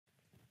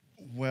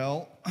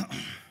Well,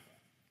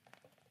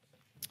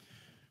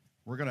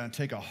 we're going to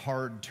take a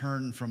hard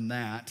turn from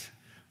that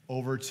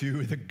over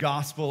to the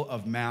Gospel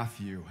of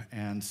Matthew.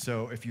 And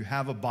so if you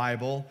have a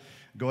Bible,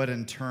 go ahead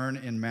and turn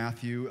in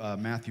Matthew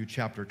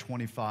chapter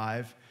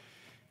 25.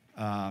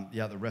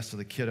 The rest of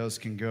the kiddos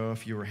can go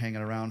if you were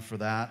hanging around for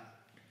that.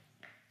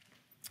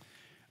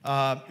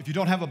 If you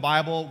don't have a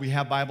Bible, we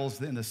have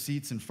Bibles in the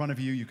seats in front of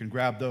you. You can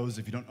grab those.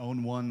 If you don't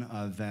own one,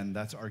 then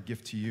that's our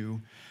gift to you.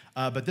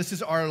 But this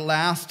is our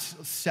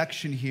last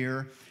section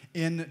here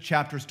in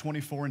chapters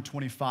 24 and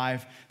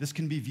 25. This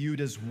can be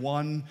viewed as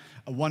one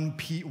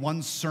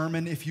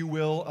sermon, if you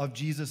will, of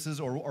Jesus's,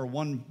 or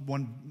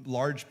one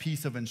large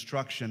piece of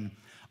instruction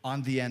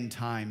on the end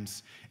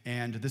times.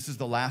 And this is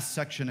the last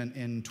section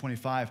in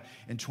 25.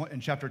 In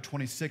chapter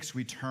 26,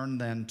 we turn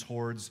then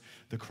towards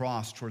the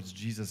cross, towards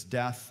Jesus'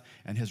 death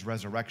and his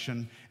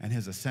resurrection and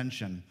his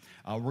ascension.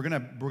 We're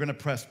gonna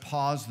press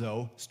pause,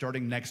 though,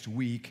 starting next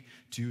week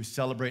to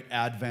celebrate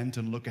Advent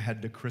and look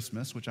ahead to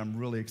Christmas, which I'm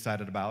really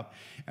excited about,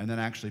 and then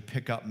actually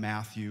pick up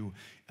Matthew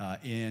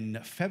in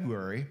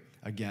February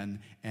again,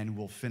 and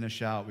we'll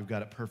finish out. We've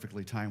got it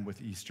perfectly timed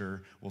with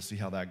Easter. We'll see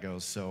how that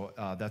goes. So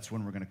that's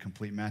when we're going to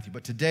complete Matthew.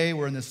 But today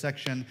we're in this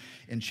section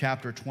in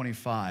chapter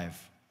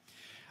 25.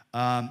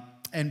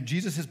 And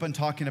Jesus has been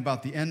talking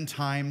about the end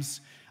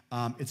times.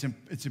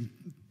 It's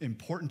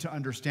important to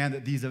understand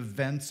that these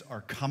events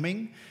are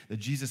coming, that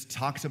Jesus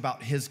talks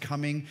about his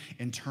coming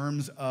in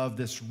terms of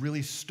this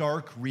really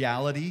stark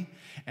reality,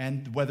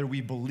 and whether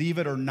we believe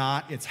it or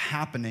not, it's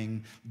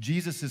happening.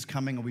 Jesus is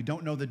coming, and we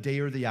don't know the day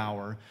or the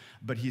hour,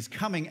 but he's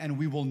coming, and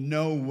we will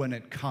know when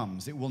it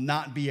comes. It will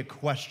not be a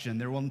question.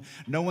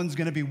 No one's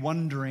going to be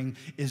wondering,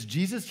 is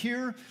Jesus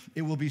here?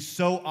 It will be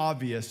so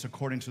obvious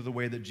according to the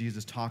way that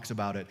Jesus talks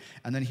about it.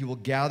 And then he will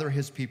gather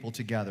his people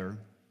together,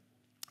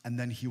 and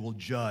then he will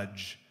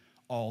judge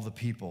all the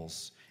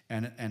peoples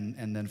and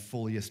then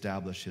fully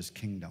establish his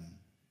kingdom.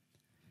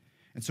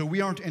 And so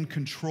we aren't in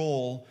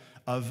control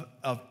of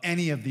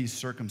any of these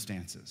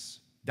circumstances.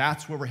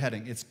 That's where we're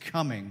heading. It's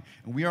coming,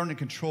 and we aren't in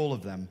control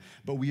of them,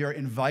 but we are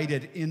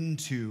invited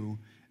into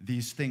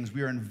these things.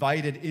 We are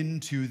invited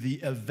into the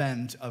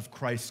event of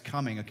Christ's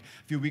coming. A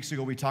few weeks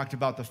ago, we talked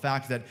about the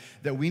fact that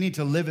we need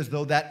to live as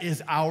though that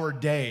is our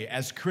day.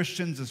 As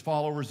Christians, as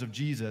followers of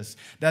Jesus,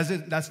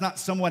 that's not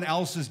someone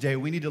else's day.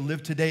 We need to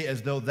live today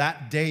as though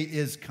that day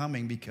is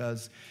coming,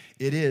 because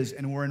it is,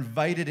 and we're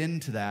invited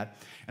into that.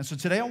 And so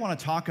today I want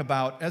to talk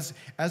about,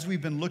 as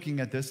we've been looking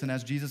at this and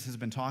as Jesus has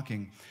been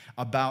talking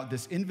about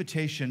this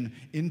invitation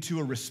into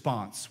a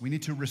response. We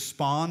need to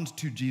respond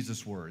to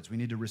Jesus' words. We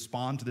need to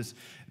respond to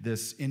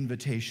this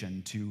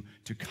invitation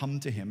to come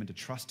to him and to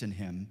trust in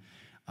him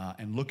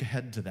and look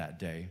ahead to that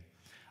day.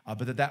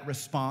 But that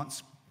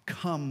response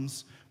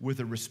comes with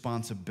a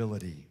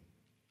responsibility.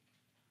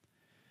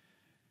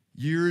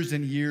 Years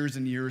and years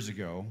and years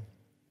ago,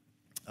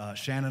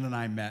 Shannon and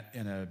I met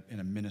in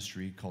a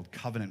ministry called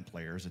Covenant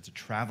Players. It's a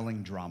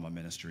traveling drama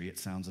ministry. It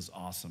sounds as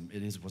awesome.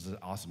 Was as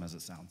awesome as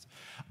it sounds.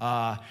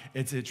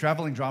 It's a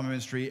traveling drama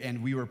ministry,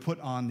 and we were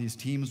put on these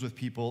teams with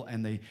people,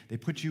 and they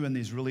put you in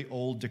these really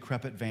old,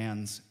 decrepit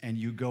vans, and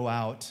you go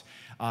out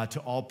to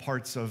all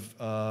parts of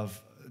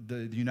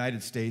the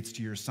United States,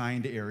 to your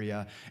assigned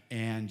area,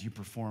 and you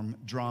perform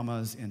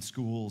dramas in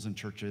schools and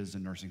churches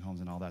and nursing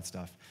homes and all that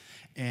stuff.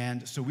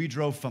 And so we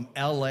drove from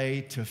LA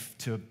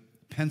to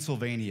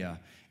Pennsylvania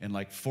in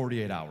like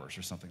 48 hours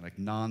or something, like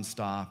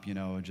nonstop,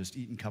 just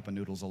eating cup of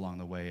noodles along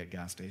the way at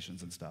gas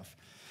stations and stuff.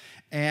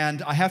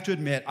 And I have to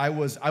admit, I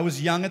was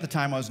young at the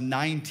time. I was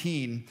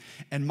 19,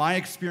 and my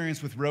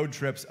experience with road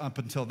trips up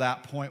until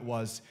that point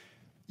was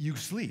you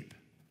sleep.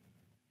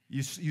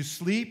 You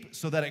sleep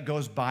so that it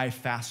goes by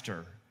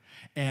faster,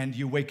 and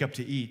you wake up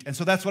to eat. And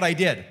so that's what I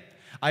did.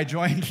 I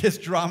joined this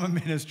drama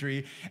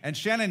ministry, and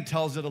Shannon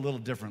tells it a little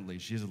differently.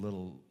 She's a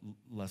little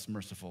less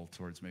merciful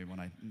towards me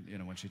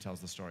when she tells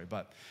the story.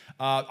 But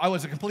I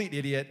was a complete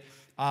idiot,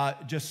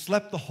 just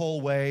slept the whole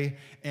way,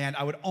 and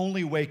I would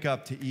only wake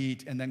up to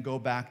eat and then go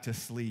back to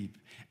sleep.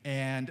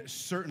 And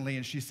certainly,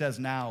 and she says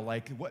now,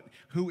 like,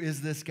 who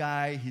is this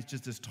guy? He's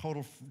just this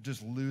total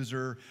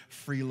loser,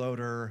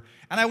 freeloader.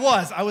 And I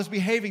was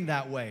behaving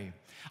that way.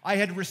 I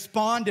had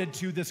responded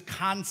to this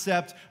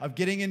concept of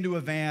getting into a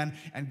van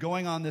and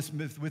going on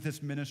with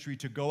this ministry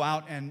to go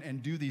out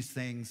and do these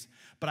things,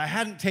 but I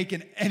hadn't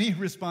taken any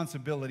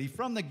responsibility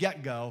from the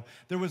get-go.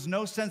 There was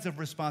no sense of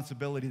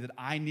responsibility that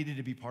I needed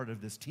to be part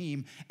of this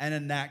team, and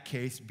in that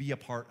case, be a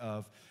part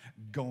of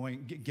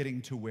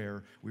getting to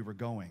where we were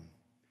going.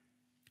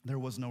 There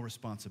was no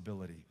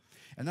responsibility.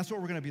 And that's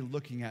what we're going to be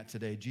looking at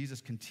today.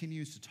 Jesus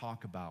continues to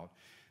talk about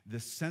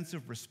this sense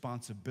of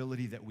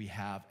responsibility that we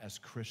have as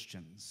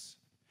Christians.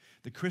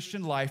 The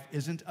Christian life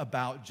isn't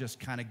about just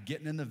kind of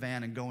getting in the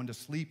van and going to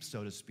sleep,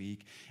 so to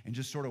speak, and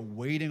just sort of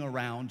waiting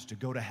around to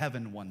go to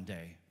heaven one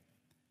day.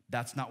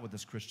 That's not what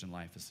this Christian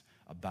life is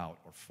about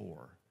or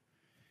for.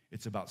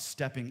 It's about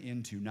stepping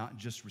into, not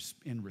just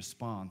in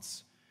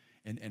response,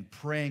 and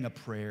praying a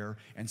prayer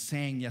and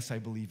saying, yes, I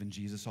believe in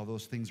Jesus, all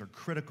those things are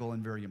critical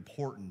and very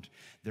important.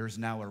 There's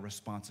now a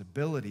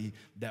responsibility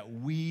that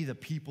we, the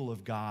people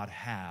of God,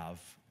 have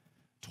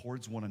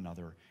towards one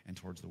another and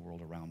towards the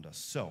world around us.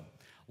 So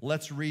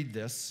let's read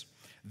this.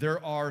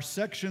 There are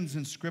sections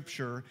in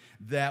Scripture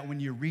that when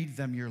you read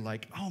them, you're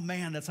like, oh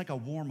man, that's like a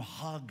warm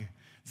hug.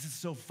 This is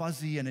so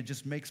fuzzy and it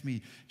just makes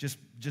me just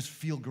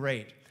feel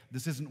great.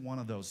 This isn't one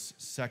of those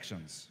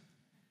sections.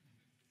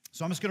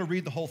 So I'm just going to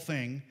read the whole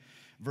thing,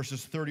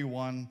 verses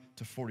 31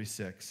 to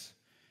 46,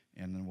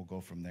 and then we'll go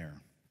from there.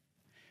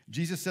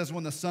 Jesus says,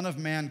 when the Son of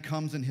Man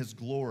comes in his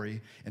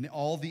glory and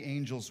all the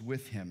angels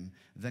with him,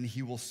 then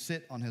he will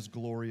sit on his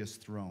glorious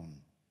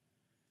throne.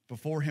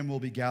 Before him will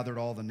be gathered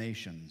all the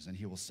nations, and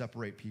he will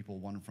separate people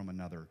one from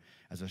another,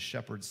 as a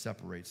shepherd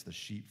separates the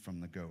sheep from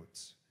the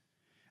goats.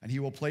 And he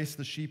will place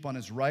the sheep on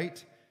his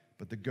right,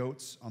 but the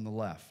goats on the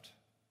left.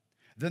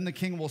 Then the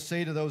king will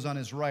say to those on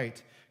his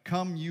right,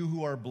 come, you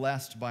who are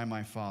blessed by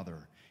my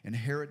Father,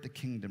 inherit the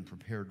kingdom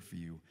prepared for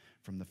you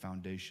from the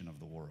foundation of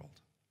the world.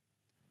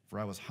 For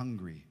I was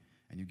hungry,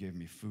 and you gave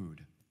me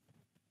food.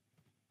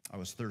 I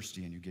was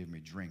thirsty, and you gave me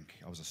drink.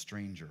 I was a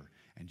stranger,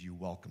 and you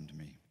welcomed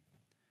me.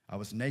 I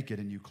was naked,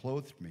 and you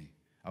clothed me.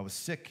 I was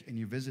sick, and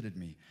you visited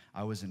me.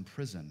 I was in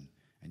prison,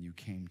 and you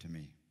came to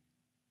me.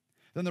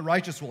 Then the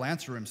righteous will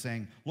answer him,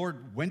 saying,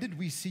 Lord, when did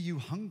we see you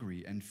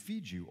hungry and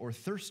feed you, or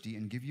thirsty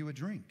and give you a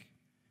drink?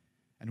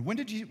 And when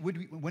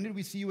did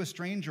we see you a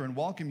stranger and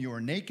welcome you,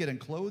 or naked and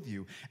clothe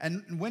you?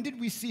 And when did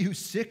we see you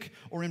sick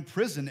or in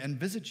prison and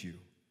visit you?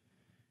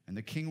 And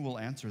the king will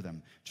answer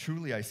them,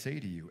 truly I say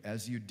to you,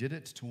 as you did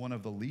it to one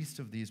of the least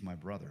of these my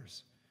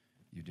brothers,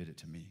 you did it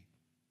to me.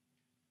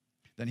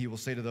 Then he will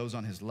say to those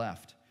on his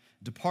left,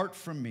 depart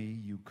from me,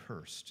 you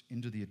cursed,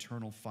 into the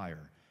eternal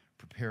fire,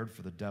 prepared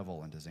for the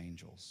devil and his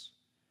angels.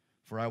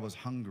 For I was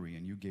hungry,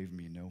 and you gave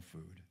me no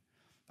food.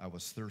 I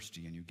was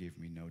thirsty, and you gave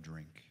me no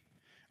drink.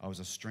 I was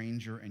a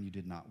stranger, and you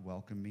did not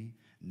welcome me,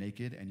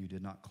 naked, and you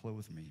did not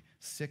clothe me,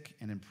 sick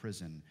and in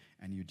prison,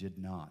 and you did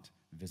not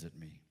visit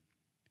me.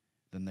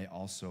 Then they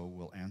also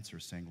will answer,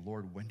 saying,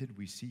 Lord, when did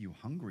we see you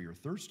hungry or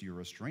thirsty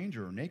or a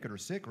stranger or naked or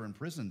sick or in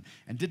prison,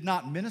 and did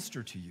not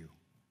minister to you?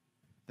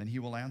 Then he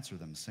will answer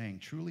them, saying,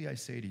 truly I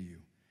say to you,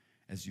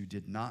 as you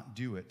did not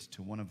do it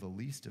to one of the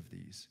least of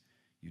these,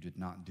 you did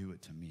not do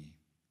it to me.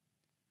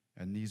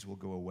 And these will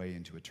go away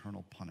into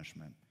eternal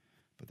punishment,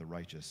 but the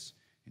righteous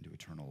into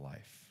eternal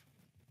life.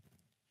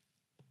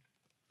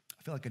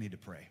 I feel like I need to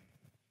pray.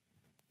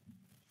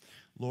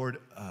 Lord,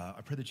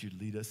 I pray that you'd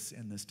lead us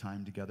in this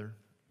time together.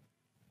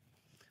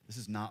 This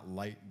is not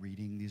light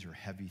reading. These are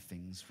heavy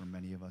things for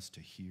many of us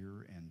to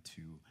hear and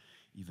to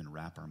even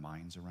wrap our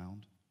minds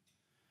around.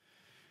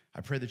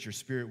 I pray that your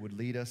Spirit would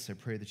lead us. I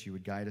pray that you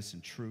would guide us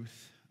in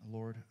truth,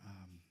 Lord.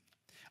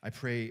 I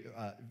pray,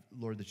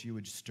 Lord, that you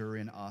would stir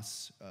in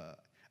us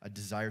a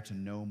desire to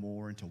know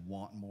more and to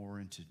want more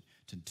and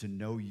to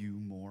know you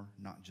more,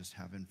 not just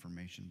have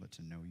information, but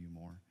to know you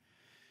more.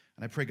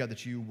 And I pray, God,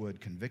 that you would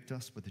convict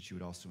us, but that you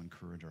would also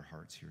encourage our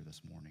hearts here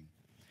this morning.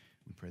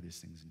 We pray these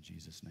things in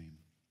Jesus' name.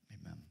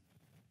 Amen.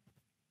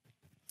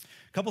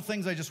 A couple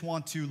things I just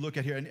want to look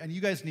at here, and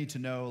you guys need to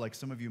know, like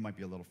some of you might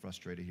be a little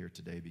frustrated here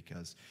today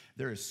because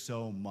there is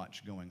so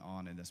much going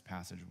on in this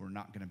passage. We're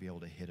not going to be able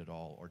to hit it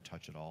all or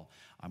touch it all.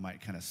 I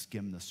might kind of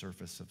skim the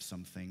surface of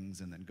some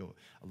things and then go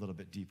a little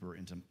bit deeper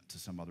into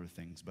some other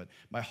things. But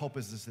my hope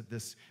is that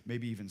this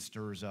maybe even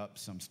stirs up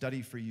some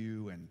study for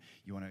you, and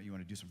you want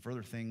to do some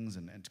further things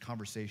and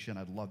conversation.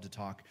 I'd love to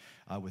talk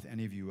with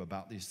any of you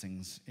about these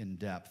things in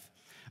depth.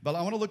 But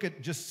I want to look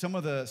at just some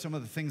of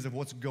the things of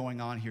what's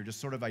going on here, just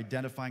sort of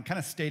identifying, kind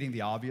of stating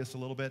the obvious a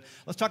little bit.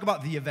 Let's talk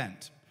about the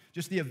event,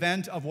 just the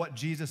event of what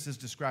Jesus is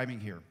describing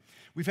here.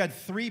 We've had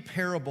three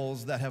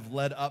parables that have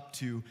led up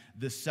to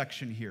this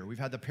section here. We've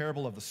had the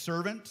parable of the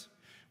servant.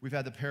 We've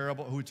had the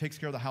parable who takes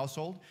care of the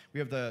household. We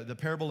have the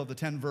parable of the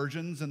 10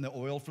 virgins and the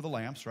oil for the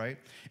lamps, right?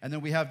 And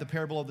then we have the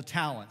parable of the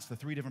talents, the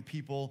three different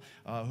people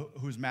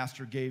whose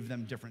master gave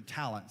them different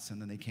talents, and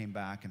then they came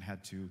back and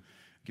had to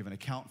give an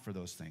account for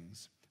those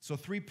things. So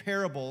three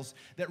parables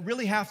that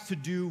really have to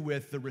do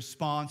with the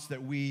response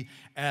that we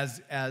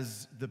as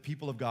the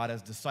people of God,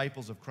 as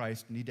disciples of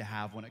Christ, need to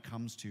have when it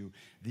comes to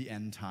the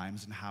end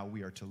times and how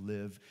we are to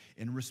live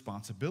in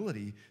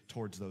responsibility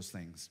towards those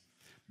things.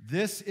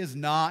 This is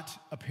not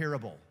a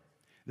parable.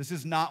 This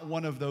is not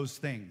one of those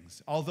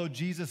things. Although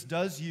Jesus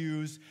does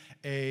use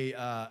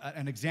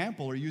an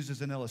example or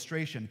uses an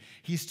illustration,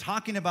 he's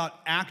talking about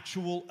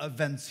actual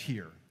events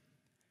here.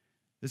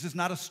 This is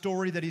not a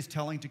story that he's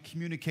telling to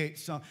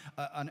communicate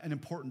an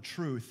important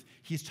truth.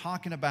 He's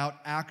talking about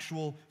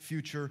actual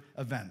future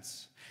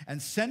events. And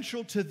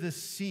central to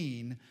this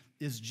scene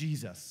is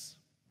Jesus.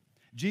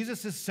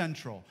 Jesus is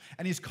central,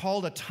 and he's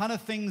called a ton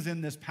of things in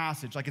this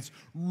passage. Like, it's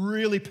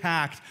really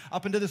packed.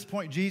 Up until this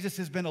point, Jesus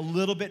has been a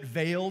little bit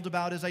veiled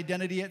about his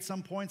identity at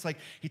some points. Like,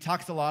 he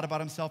talks a lot about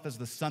himself as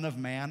the Son of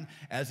Man,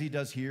 as he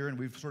does here, and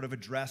we've sort of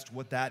addressed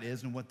what that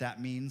is and what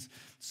that means.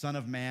 Son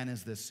of Man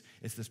is this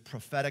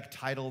prophetic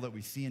title that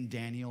we see in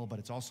Daniel, but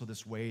it's also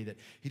this way that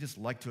he just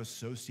liked to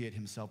associate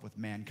himself with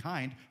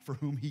mankind for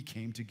whom he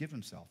came to give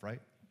himself, right?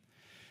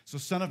 So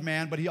Son of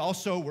Man, but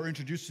we're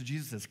introduced to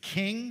Jesus as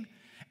King,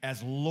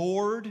 as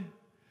Lord,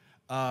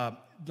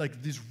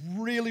 like these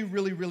really,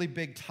 really, really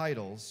big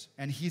titles,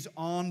 and he's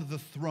on the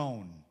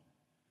throne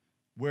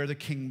where the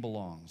king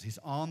belongs. He's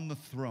on the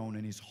throne,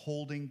 and he's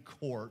holding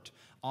court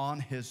on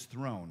his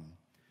throne.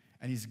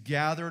 And he's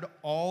gathered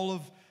all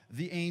of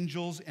the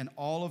angels and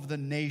all of the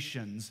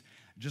nations,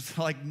 just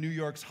like New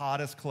York's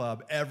hottest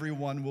club.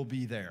 Everyone will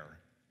be there.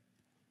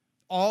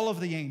 All of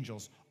the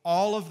angels,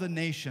 all of the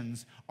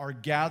nations are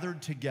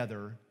gathered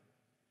together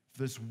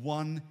for this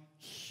one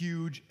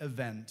huge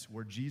event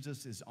where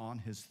Jesus is on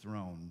his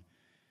throne,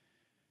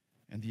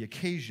 and the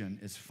occasion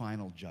is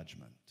final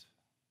judgment.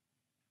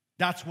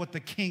 That's what the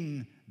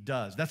king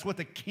does. That's what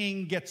the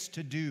king gets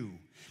to do.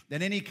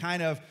 In any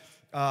kind of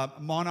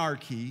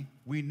monarchy,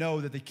 we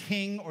know that the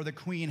king or the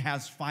queen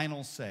has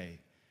final say.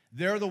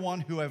 They're the one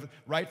who have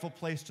rightful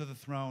place to the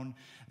throne.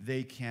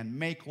 They can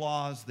make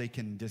laws, they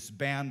can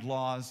disband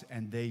laws,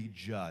 and they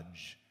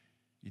judge,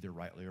 either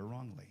rightly or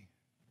wrongly.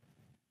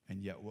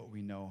 And yet what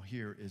we know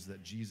here is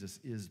that Jesus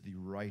is the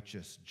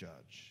righteous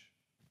judge.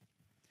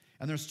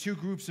 And there's two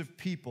groups of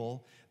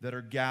people that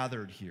are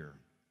gathered here.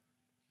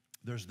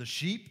 There's the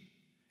sheep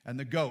and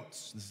the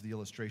goats. This is the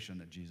illustration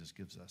that Jesus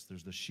gives us.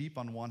 There's the sheep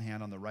on one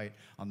hand, on the right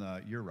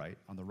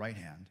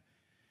hand,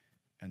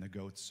 and the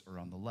goats are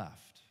on the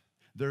left.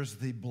 There's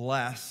the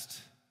blessed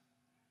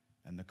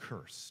and the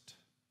cursed.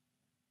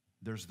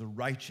 There's the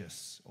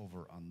righteous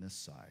over on this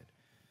side.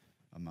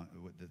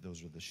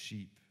 Those are the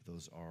sheep.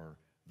 Those are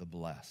the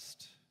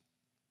blessed.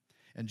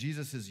 And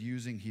Jesus is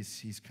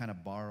he's kind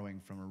of borrowing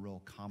from a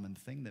real common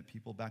thing that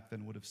people back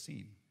then would have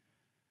seen.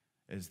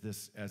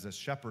 As a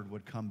shepherd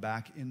would come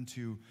back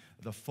into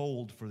the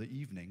fold for the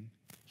evening,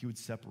 he would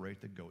separate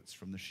the goats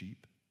from the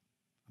sheep.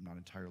 I'm not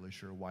entirely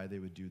sure why they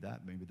would do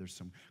that. Maybe there's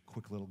some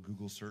quick little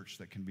Google search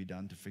that can be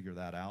done to figure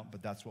that out,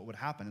 but that's what would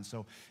happen. And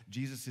so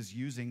Jesus is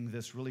using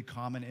this really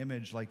common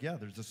image, like, yeah,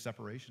 there's a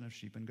separation of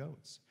sheep and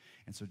goats.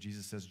 And so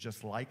Jesus says,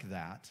 just like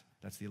that,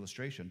 that's the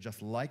illustration,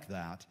 just like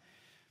that,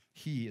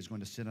 he is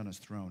going to sit on his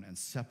throne and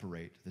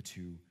separate the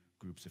two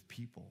groups of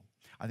people.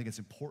 I think it's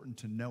important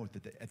to note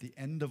that at the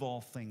end of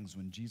all things,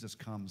 when Jesus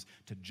comes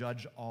to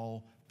judge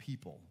all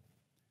people,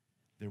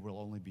 there will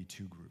only be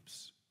two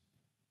groups: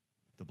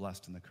 the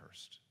blessed and the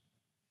cursed,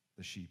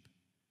 the sheep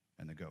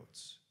and the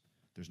goats.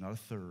 There's not a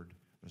third,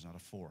 there's not a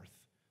fourth.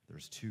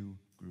 There's two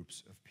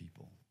groups of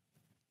people.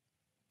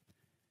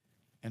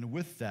 And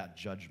with that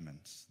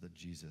judgment that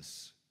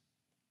Jesus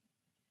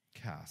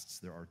casts,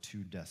 there are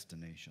two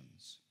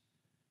destinations.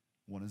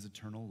 One is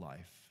eternal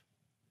life,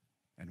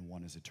 and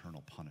one is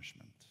eternal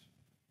punishment.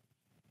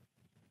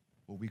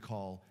 What we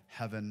call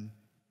heaven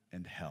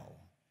and hell.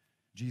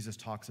 Jesus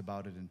talks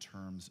about it in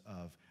terms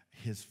of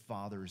his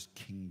Father's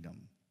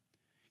kingdom.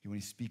 When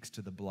he speaks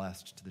to the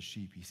blessed, to the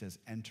sheep, he says,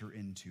 enter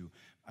into,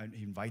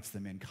 he invites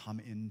them in, come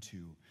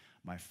into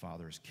my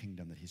Father's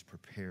kingdom that he's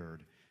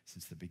prepared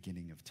since the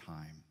beginning of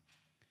time.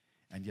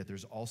 And yet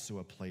there's also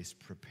a place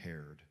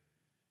prepared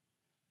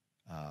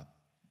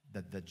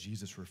that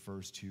Jesus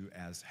refers to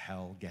as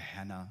hell,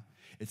 Gehenna.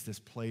 It's this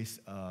place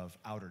of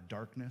outer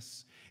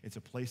darkness. It's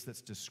a place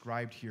that's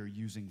described here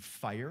using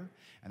fire,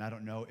 and I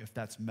don't know if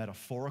that's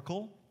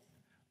metaphorical.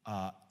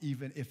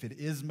 Even if it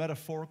is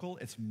metaphorical,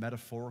 it's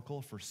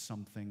metaphorical for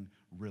something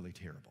really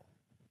terrible.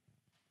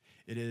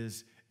 It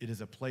is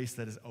a place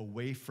that is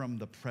away from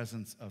the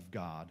presence of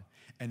God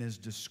and is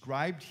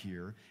described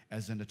here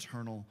as an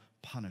eternal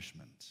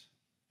punishment.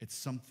 It's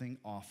something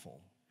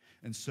awful.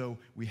 And so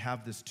we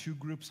have these two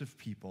groups of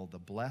people. The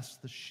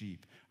blessed, the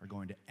sheep, are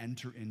going to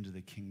enter into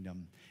the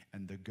kingdom,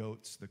 and the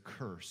goats, the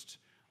cursed,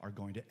 are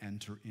going to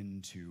enter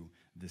into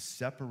this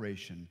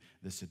separation,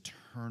 this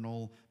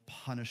eternal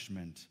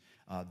punishment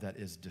that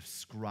is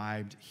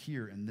described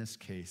here in this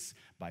case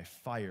by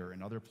fire.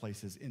 In other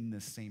places in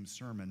this same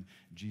sermon,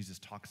 Jesus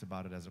talks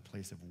about it as a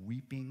place of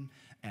weeping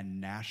and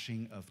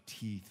gnashing of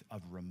teeth,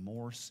 of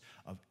remorse,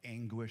 of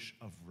anguish,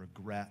 of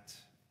regret.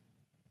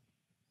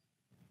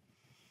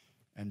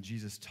 And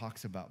Jesus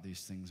talks about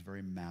these things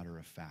very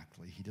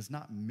matter-of-factly. He does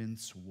not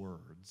mince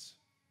words,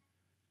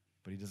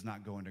 but he does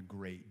not go into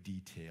great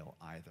detail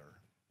either.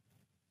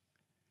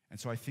 And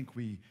so I think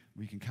we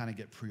can kind of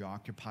get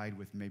preoccupied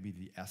with maybe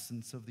the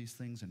essence of these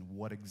things and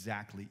what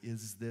exactly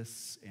is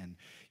this. And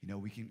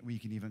we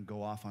can even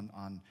go off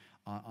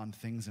on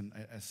things and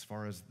as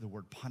far as the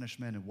word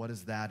punishment and what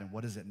is that and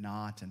what is it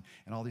not and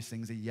all these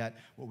things. And yet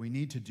what we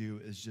need to do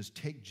is just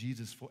take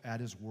Jesus at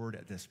his word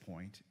at this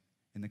point,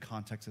 in the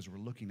context as we're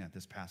looking at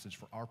this passage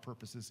for our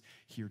purposes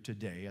here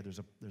today.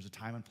 There's a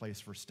time and place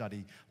for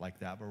study like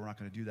that, but we're not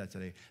going to do that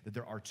today. That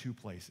there are two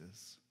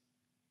places.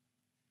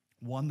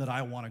 one that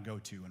I want to go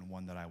to and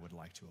one that I would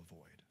like to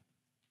avoid.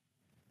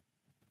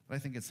 But I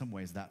think in some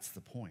ways that's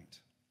the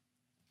point.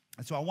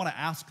 And so I want to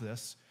ask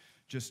this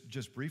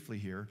just briefly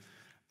here.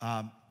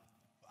 I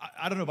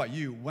don't know about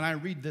you. When I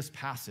read this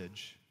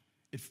passage,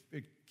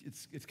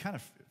 it's kind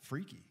of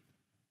freaky.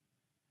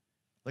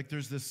 Like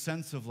there's this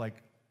sense of like,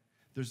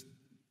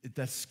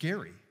 that's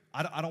scary.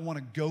 I don't want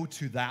to go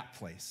to that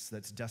place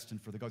that's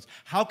destined for the goats.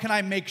 How can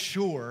I make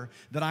sure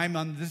that I'm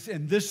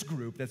in this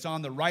group that's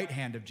on the right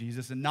hand of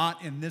Jesus and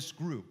not in this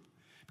group?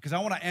 Because I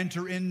want to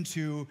enter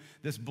into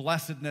this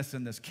blessedness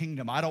and this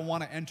kingdom. I don't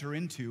want to enter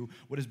into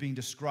what is being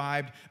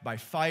described by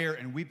fire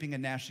and weeping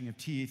and gnashing of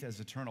teeth as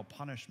eternal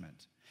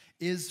punishment.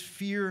 Is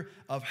fear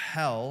of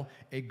hell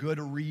a good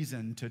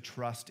reason to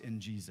trust in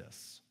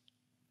Jesus?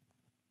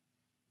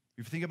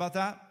 You think about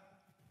that?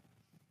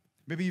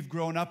 Maybe you've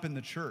grown up in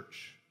the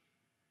church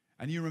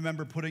and you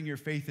remember putting your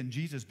faith in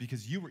Jesus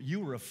because you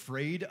were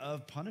afraid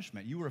of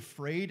punishment. You were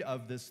afraid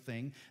of this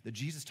thing that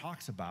Jesus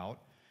talks about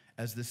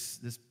as this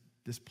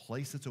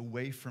place that's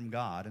away from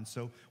God. And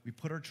so we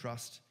put our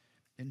trust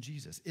in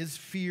Jesus. Is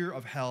fear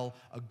of hell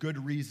a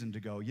good reason to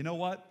go, you know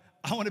what?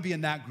 I want to be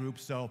in that group,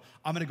 so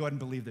I'm going to go ahead and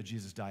believe that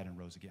Jesus died and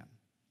rose again.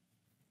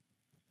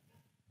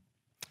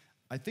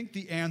 I think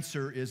the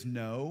answer is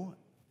no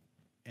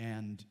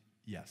and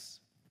yes.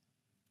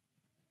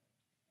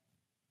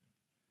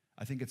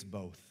 I think it's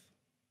both.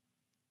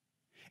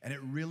 And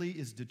it really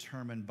is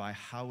determined by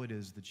how it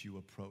is that you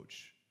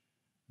approach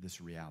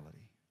this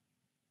reality.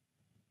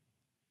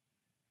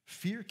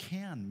 Fear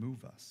can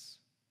move us.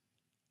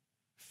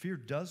 Fear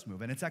does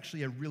move, and it's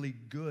actually a really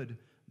good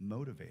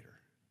motivator.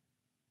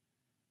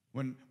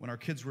 When our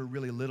kids were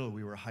really little,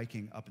 we were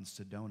hiking up in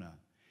Sedona,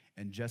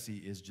 and Jesse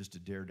is just a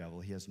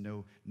daredevil. He has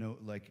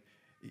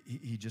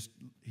he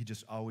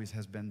just always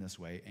has been this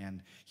way,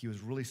 and he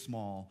was really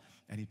small,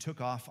 and he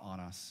took off on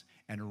us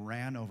and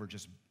ran over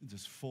just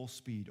full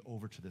speed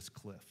over to this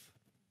cliff.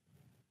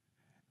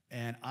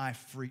 And I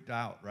freaked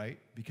out, right?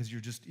 Because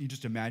you're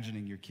just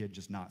imagining your kid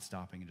just not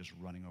stopping and just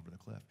running over the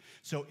cliff.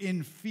 So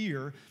in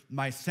fear,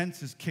 my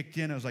senses kicked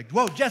in. I was like,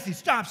 whoa, Jesse,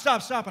 stop.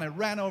 And I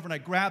ran over and I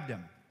grabbed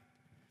him.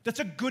 That's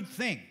a good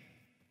thing.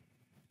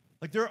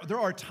 Like there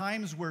are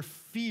times where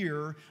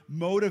fear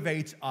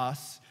motivates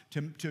us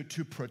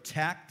to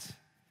protect,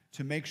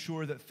 to make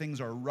sure that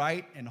things are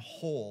right and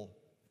whole,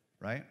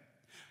 right?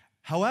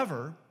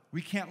 However,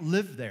 we can't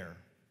live there.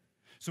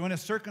 So in a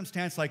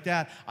circumstance like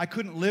that, I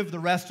couldn't live the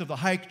rest of the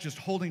hike just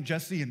holding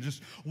Jesse and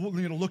just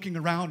looking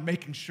around,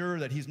 making sure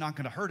that he's not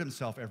going to hurt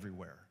himself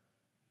everywhere.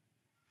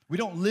 We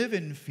don't live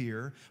in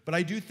fear, but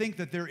I do think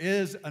that there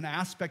is an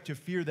aspect of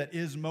fear that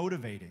is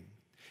motivating.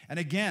 And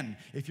again,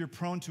 if you're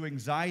prone to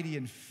anxiety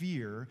and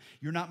fear,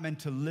 you're not meant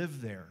to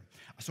live there.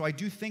 So I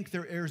do think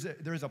there is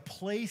a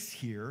place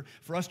here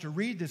for us to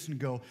read this and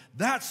go,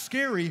 that's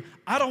scary.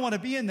 I don't want to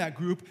be in that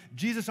group.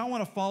 Jesus, I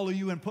want to follow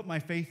you and put my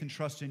faith and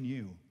trust in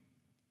you.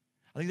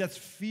 I think that's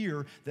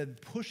fear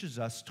that pushes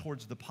us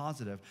towards the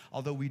positive,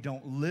 although we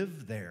don't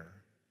live there.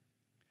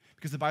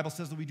 Because the Bible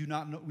says that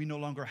we no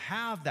longer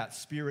have that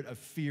spirit of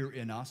fear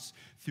in us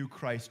through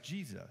Christ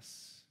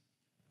Jesus.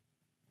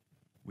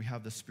 We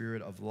have the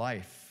spirit of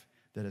life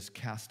that has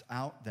cast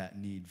out that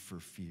need for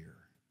fear.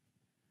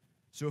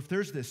 So if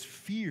there's this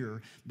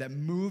fear that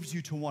moves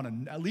you to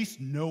want to at least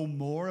know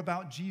more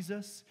about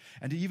Jesus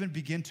and to even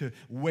begin to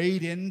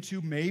wade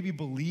into maybe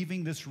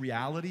believing this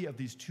reality of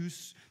these two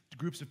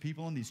groups of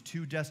people and these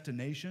two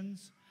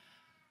destinations,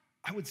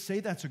 I would say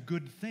that's a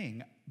good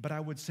thing, but I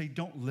would say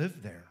don't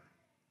live there.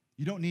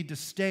 You don't need to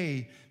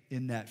stay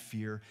in that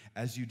fear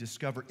if you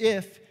discover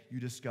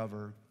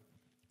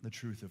the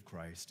truth of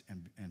Christ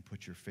and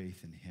put your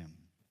faith in him.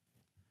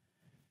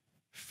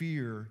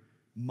 Fear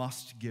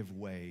must give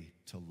way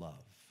to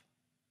love.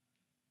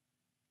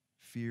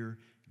 Fear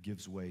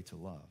gives way to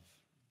love.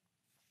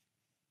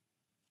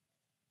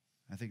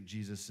 I think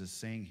Jesus is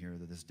saying here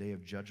that this day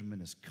of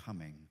judgment is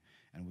coming,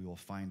 and we will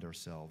find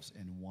ourselves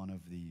in one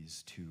of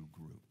these two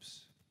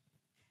groups.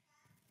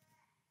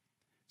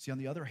 See, on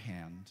the other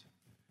hand,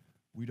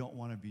 we don't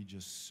want to be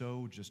just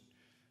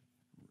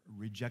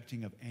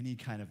rejecting of any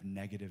kind of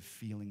negative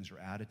feelings or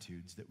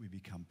attitudes that we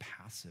become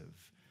passive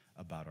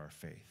about our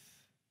faith,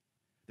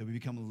 that we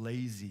become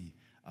lazy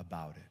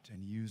about it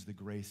and use the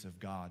grace of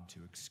God to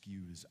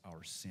excuse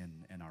our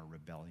sin and our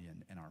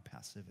rebellion and our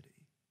passivity.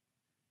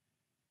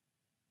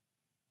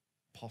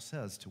 Paul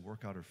says to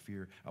work out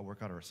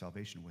our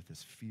salvation with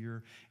this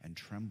fear and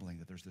trembling,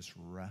 that there's this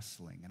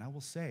wrestling. And I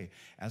will say,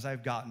 as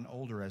I've gotten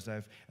older, as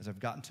I've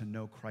gotten to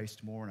know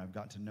Christ more and I've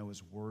gotten to know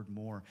his word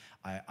more,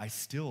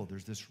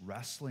 there's this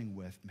wrestling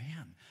with,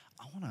 man,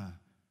 I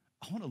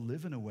want to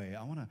live in a way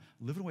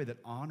that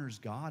honors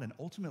God, and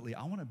ultimately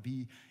I want to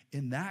be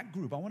in that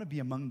group. I want to be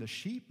among the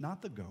sheep,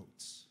 not the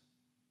goats.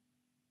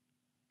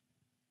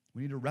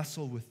 We need to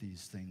wrestle with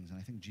these things, and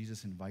I think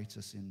Jesus invites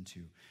us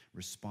into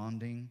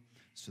responding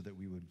so that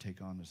we would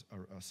take on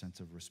a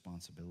sense of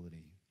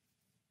responsibility.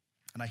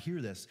 And I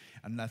hear this,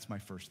 and that's my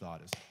first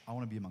thought is, I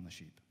want to be among the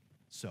sheep.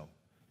 So,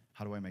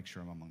 How do I make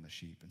sure I'm among the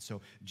sheep? And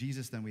so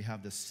Jesus, then we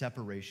have this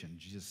separation.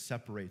 Jesus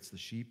separates the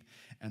sheep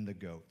and the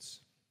goats.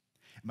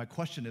 And my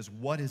question is,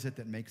 what is it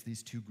that makes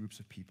these two groups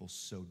of people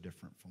so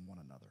different from one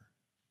another?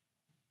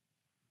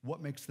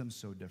 What makes them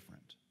so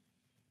different?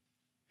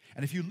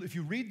 And if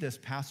you read this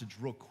passage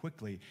real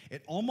quickly,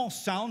 it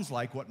almost sounds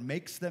like what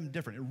makes them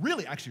different. It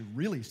really, actually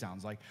really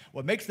sounds like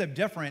what makes them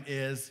different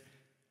is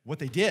what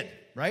they did,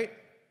 right?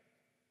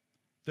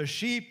 The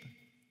sheep,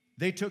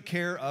 they took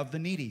care of the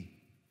needy,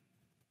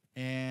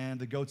 and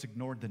the goats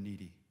ignored the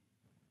needy.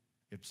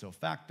 Ipso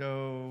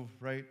facto,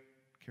 right?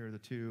 Care of the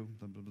two,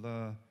 blah, blah,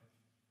 blah.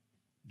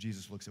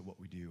 Jesus looks at what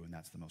we do, and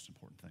that's the most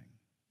important thing.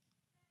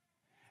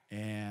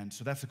 And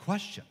so that's the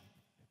question.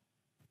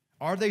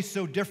 Are they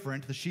so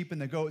different, the sheep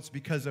and the goats,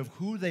 because of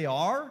who they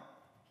are?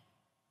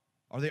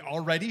 Are they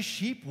already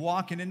sheep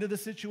walking into the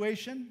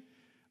situation?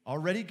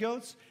 Already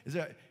goats? Is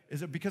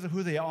it because of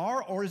who they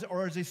are, or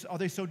are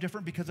they so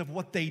different because of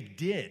what they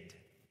did?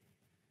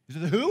 Is it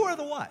the who or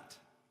the what?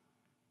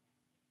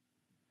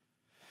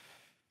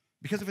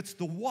 Because if it's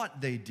the what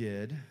they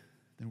did,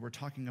 then we're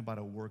talking about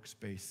a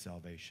works-based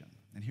salvation.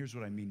 And here's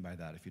what I mean by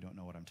that, if you don't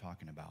know what I'm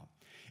talking about.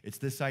 It's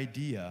this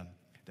idea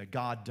that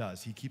God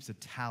does. He keeps a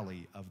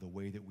tally of the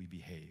way that we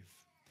behave.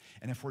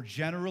 And if we're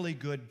generally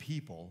good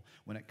people,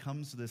 when it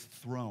comes to this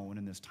throne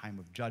in this time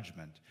of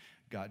judgment,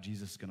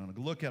 Jesus is going to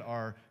look at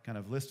our kind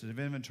of list of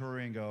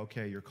inventory and go,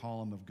 okay, your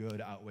column of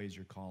good outweighs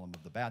your column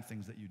of the bad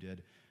things that you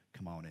did.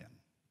 Come on in.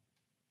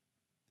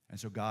 And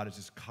so God is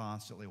just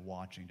constantly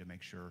watching to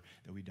make sure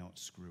that we don't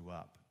screw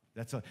up.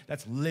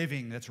 That's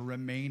living, that's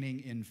remaining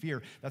in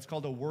fear. That's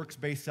called a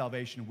works-based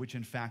salvation, which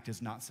in fact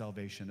is not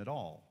salvation at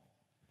all.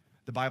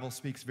 The Bible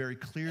speaks very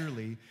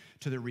clearly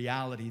to the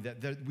reality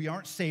that we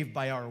aren't saved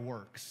by our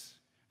works.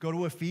 Go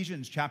to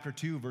Ephesians chapter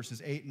 2,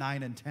 verses 8,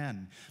 9, and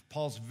 10.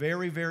 Paul's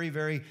very, very,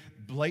 very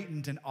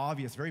blatant and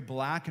obvious, very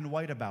black and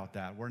white about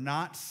that. We're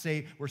not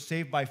saved, we're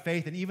saved by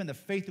faith, and even the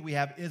faith that we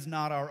have is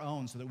not our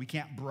own, so that we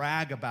can't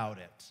brag about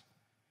it.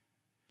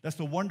 That's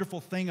the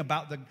wonderful thing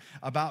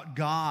about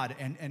God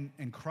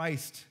and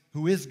Christ,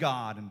 who is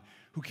God and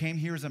who came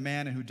here as a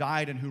man and who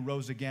died and who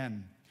rose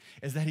again,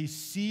 is that he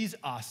sees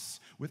us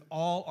with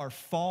all our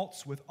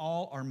faults, with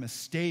all our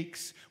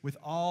mistakes, with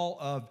all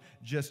of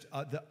just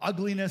the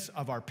ugliness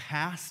of our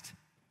past,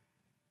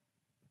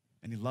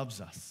 and he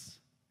loves us.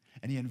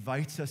 And he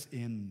invites us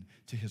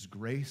into his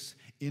grace,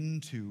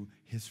 into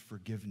his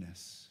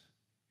forgiveness.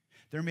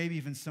 There may be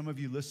even some of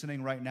you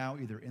listening right now,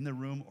 either in the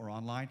room or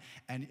online,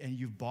 and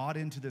you've bought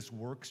into this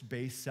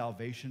works-based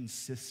salvation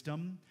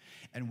system,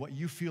 and what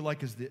you feel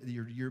like is that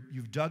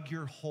you've dug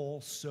your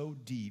hole so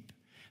deep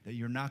that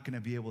you're not going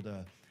to be able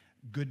to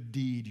good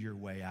deed your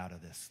way out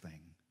of this thing.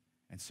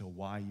 And so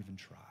why even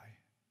try?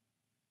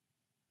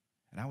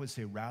 And I would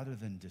say rather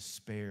than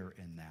despair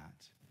in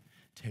that,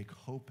 take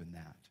hope in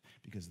that,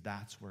 because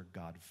that's where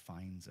God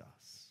finds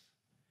us,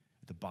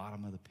 at the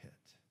bottom of the pit.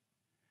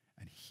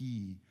 And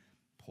he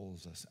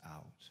pulls us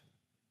out.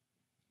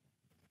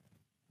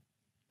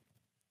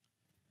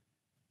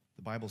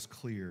 The Bible's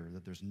clear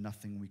that there's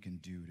nothing we can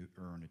do to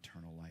earn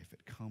eternal life.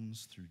 It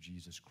comes through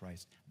Jesus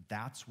Christ.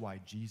 That's why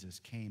Jesus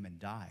came and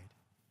died.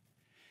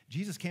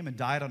 Jesus came and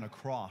died on a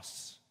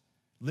cross,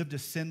 lived a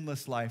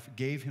sinless life,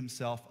 gave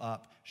himself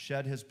up,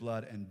 shed his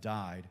blood, and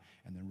died,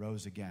 and then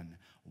rose again.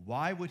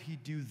 Why would he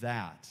do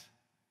that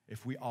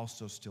if we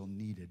also still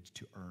needed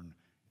to earn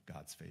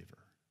God's favor?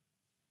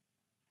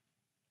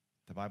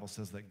 The Bible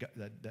says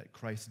that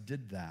Christ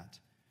did that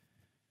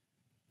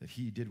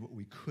he did what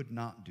we could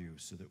not do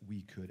so that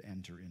we could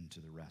enter into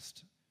the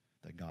rest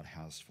that God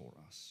has for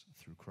us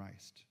through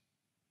Christ.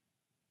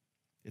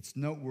 It's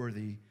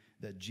noteworthy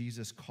that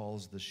Jesus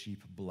calls the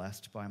sheep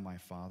blessed by my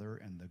Father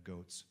and the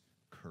goats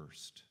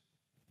cursed.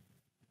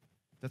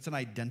 That's an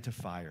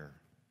identifier.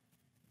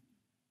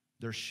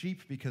 They're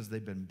sheep because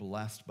they've been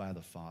blessed by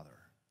the Father,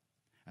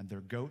 and they're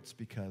goats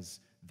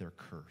because they're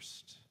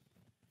cursed.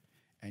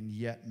 And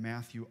yet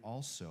Matthew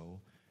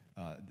also,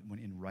 when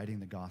in writing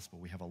the gospel,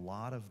 we have a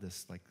lot of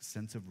this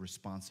sense of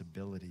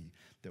responsibility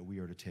that we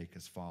are to take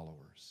as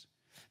followers.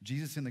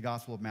 Jesus in the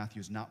Gospel of Matthew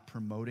is not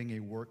promoting a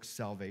works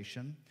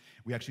salvation.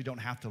 We actually don't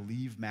have to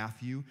leave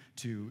Matthew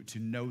to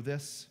know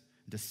this,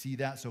 to see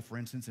that. So for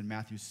instance, in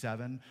Matthew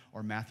 7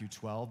 or Matthew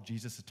 12,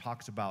 Jesus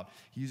talks about,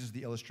 he uses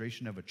the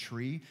illustration of a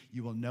tree.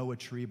 You will know a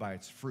tree by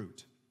its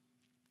fruit,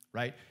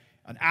 right?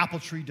 An apple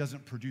tree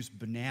doesn't produce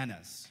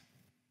bananas,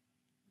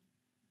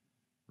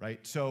 right?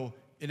 So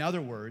in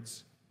other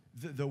words,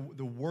 the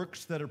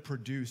works that are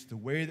produced, the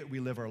way that we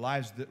live our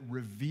lives, that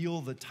reveal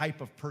the type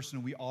of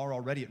person we are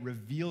already. It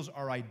reveals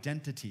our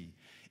identity.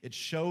 It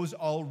shows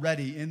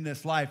already in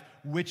this life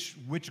which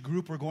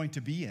group we're going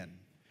to be in.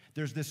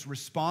 There's this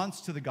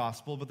response to the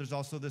gospel, but there's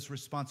also this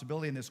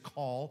responsibility and this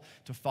call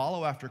to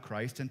follow after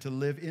Christ and to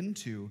live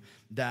into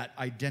that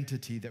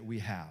identity that we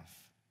have.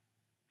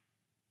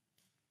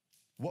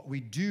 What we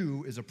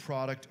do is a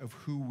product of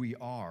who we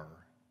are.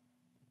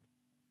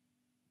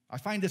 I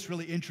find this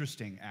really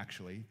interesting,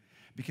 actually,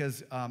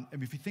 because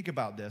if you think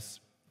about this,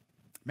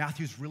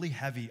 Matthew's really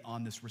heavy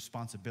on this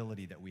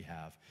responsibility that we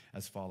have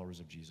as followers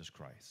of Jesus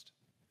Christ.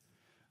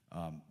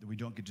 We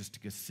don't get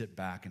just to sit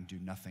back and do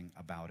nothing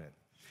about it.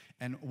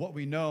 And what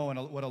we know,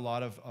 and what a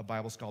lot of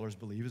Bible scholars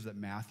believe, is that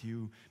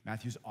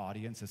Matthew's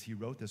audience, as he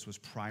wrote this, was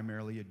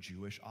primarily a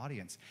Jewish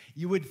audience.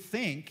 You would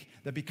think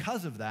that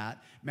because of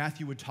that,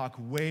 Matthew would talk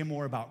way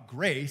more about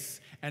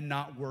grace and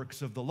not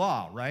works of the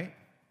law, right?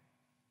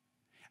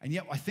 And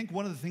yet, I think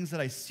one of the things that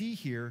I see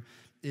here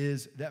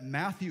is that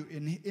Matthew,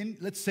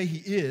 let's say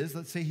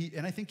he,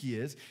 and I think he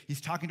is,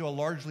 he's talking to a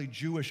largely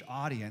Jewish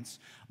audience.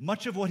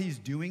 Much of what he's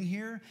doing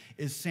here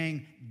is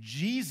saying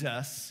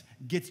Jesus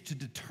gets to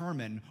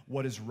determine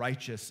what is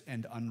righteous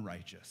and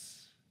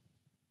unrighteous.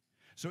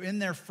 So in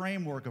their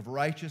framework of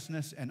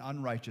righteousness and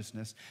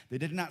unrighteousness, they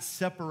did not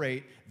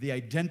separate the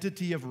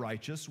identity of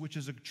righteous, which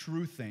is a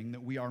true thing,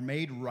 that we are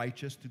made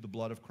righteous through the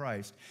blood of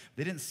Christ.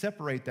 They didn't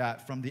separate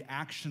that from the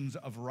actions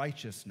of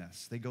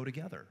righteousness. They go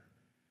together,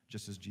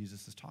 just as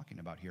Jesus is talking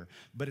about here.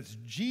 But it's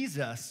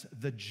Jesus,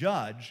 the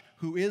judge,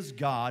 who is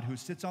God, who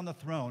sits on the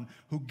throne,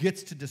 who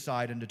gets to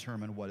decide and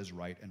determine what is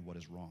right and what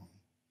is wrong.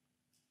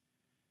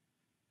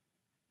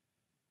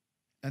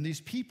 And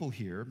these people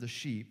here, the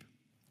sheep,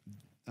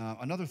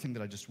 another thing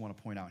that I just want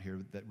to point out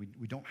here, that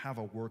we don't have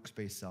a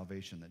works-based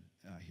salvation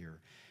here,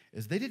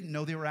 is they didn't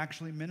know they were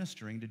actually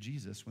ministering to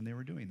Jesus when they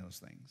were doing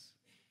those things.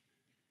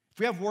 If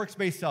we have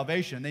works-based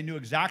salvation, they knew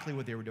exactly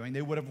what they were doing.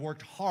 They would have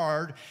worked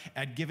hard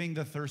at giving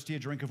the thirsty a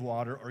drink of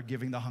water or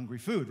giving the hungry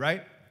food,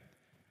 right?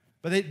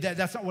 But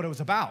that's not what it was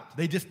about.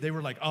 They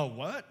were like, oh,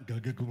 what?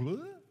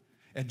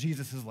 And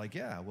Jesus is like,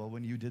 yeah, well,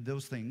 when you did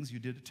those things, you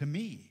did it to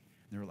me.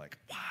 And they were like,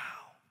 wow.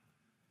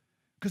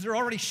 Because they're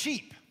already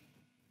sheep.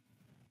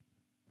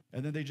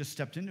 And then they just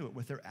stepped into it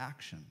with their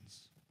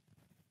actions.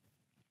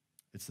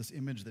 It's this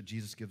image that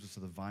Jesus gives us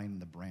of the vine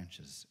and the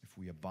branches. If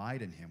we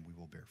abide in him, we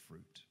will bear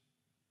fruit.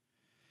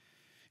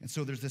 And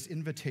so there's this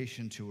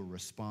invitation to a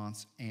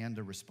response and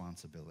a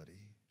responsibility.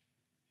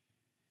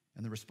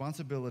 And the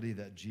responsibility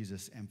that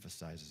Jesus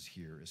emphasizes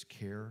here is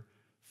care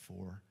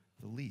for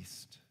the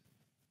least.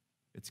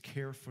 It's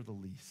care for the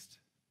least.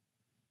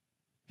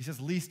 He says,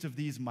 least of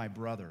these, my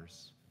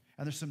brothers.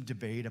 And there's some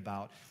debate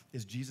about,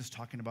 is Jesus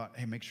talking about,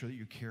 hey, make sure that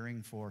you're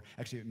caring for,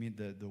 actually, I mean,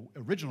 the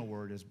original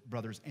word is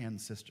brothers and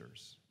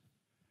sisters.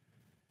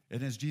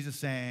 And is Jesus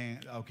saying,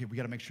 okay, we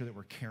got to make sure that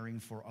we're caring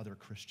for other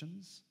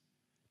Christians?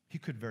 He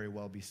could very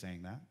well be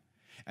saying that.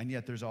 And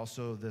yet there's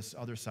also this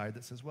other side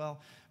that says,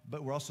 well,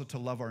 but we're also to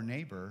love our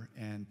neighbor,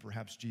 and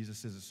perhaps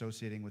Jesus is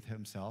associating with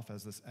himself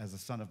as a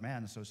son of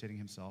man, associating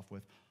himself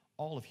with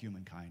all of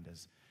humankind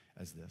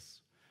as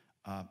this.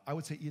 I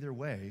would say either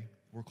way,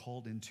 we're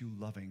called into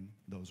loving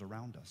those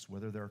around us,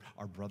 whether they're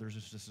our brothers or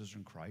sisters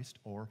in Christ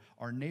or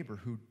our neighbor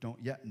who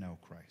don't yet know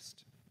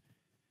Christ.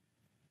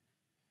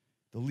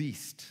 The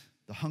least,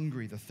 the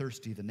hungry, the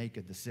thirsty, the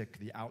naked, the sick,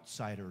 the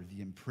outsider,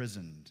 the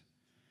imprisoned.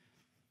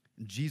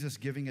 Jesus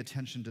giving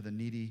attention to the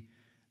needy,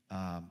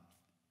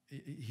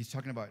 he's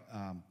talking about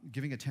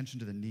giving attention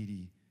to the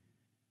needy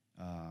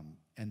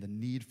and the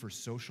need for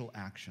social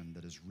action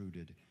that is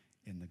rooted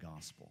in the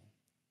gospel.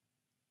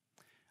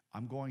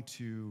 I'm going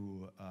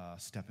to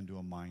step into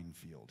a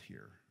minefield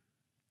here,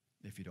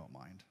 if you don't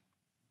mind.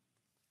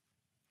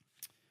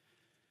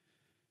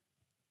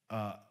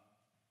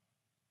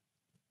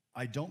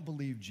 I don't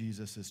believe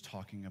Jesus is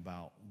talking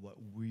about what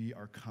we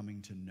are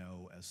coming to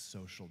know as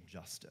social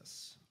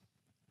justice.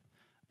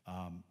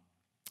 I'm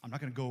not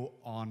going to go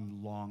on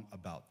long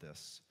about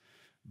this,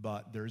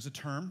 but there is a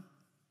term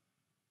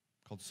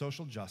called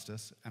social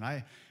justice,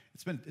 and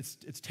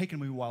it's taken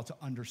me a while to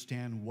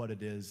understand what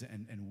it is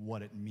and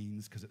what it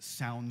means, because it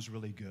sounds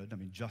really good. I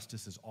mean,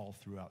 justice is all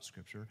throughout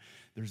Scripture.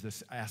 There's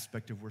this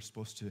aspect of we're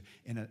supposed to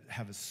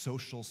have a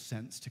social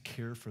sense to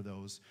care for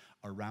those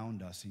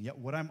around us. And yet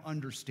what I'm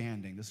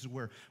understanding, this is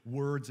where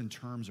words and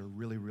terms are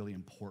really, really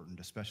important,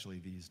 especially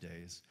these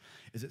days,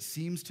 is it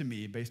seems to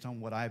me, based on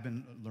what I've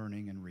been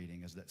learning and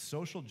reading, is that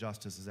social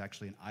justice is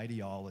actually an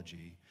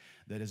ideology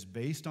that is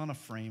based on a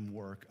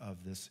framework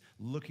of this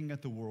looking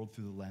at the world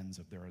through the lens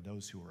of there are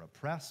those who are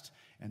oppressed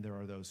and there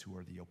are those who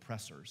are the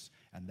oppressors,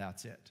 and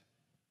that's it.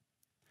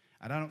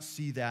 And I don't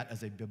see that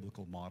as a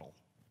biblical model.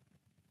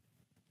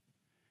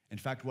 In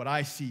fact, what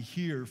I see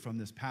here from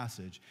this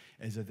passage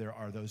is that there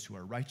are those who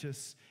are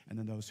righteous and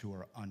then those who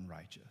are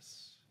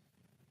unrighteous.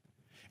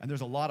 And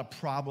there's a lot of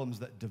problems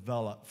that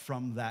develop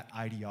from that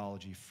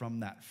ideology,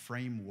 from that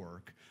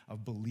framework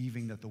of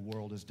believing that the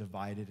world is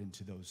divided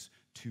into those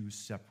two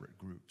separate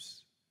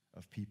groups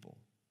of people.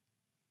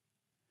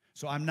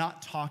 So I'm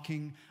not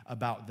talking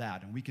about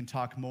that, and we can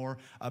talk more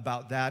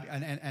about that.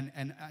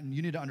 And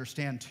you need to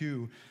understand,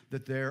 too,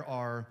 that there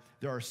are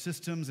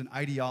systems and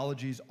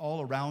ideologies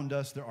all around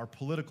us. There are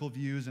political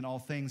views and all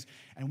things,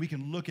 and we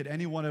can look at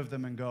any one of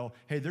them and go,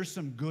 hey, there's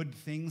some good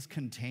things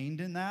contained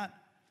in that,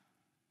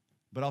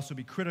 but also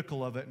be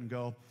critical of it and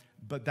go,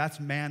 but that's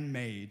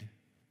man-made.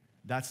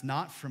 That's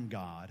not from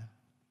God.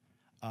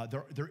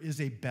 There is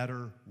a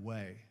better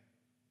way.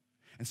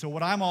 And so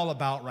what I'm all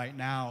about right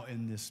now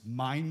in this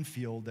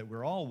minefield that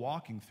we're all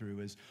walking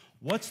through is,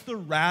 what's the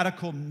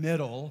radical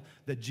middle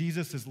that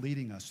Jesus is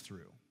leading us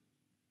through?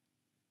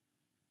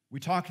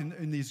 We talk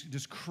in these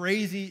just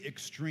crazy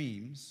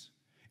extremes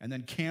and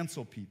then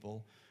cancel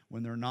people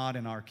when they're not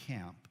in our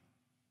camp.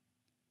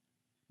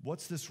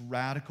 What's this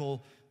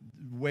radical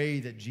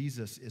way that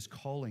Jesus is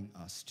calling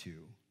us to?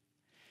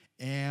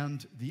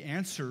 And the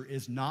answer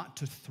is not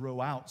to throw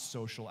out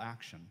social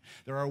action.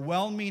 There are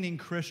well-meaning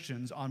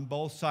Christians on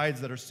both sides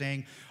that are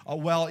saying, oh,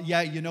 well,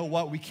 yeah, you know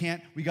what? We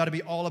got to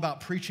be all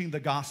about preaching the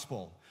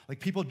gospel.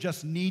 Like, people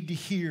just need to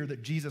hear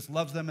that Jesus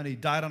loves them and he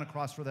died on a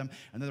cross for them,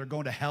 and that they're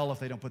going to hell if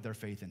they don't put their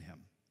faith in him.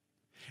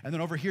 And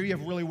then over here you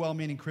have really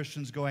well-meaning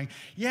Christians going,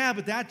 yeah,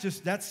 but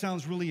that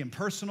sounds really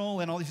impersonal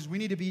and all these. We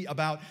need to be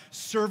about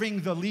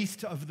serving the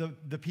least of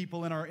the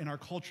people in our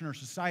culture and our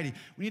society.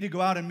 We need to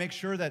go out and make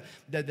sure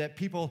that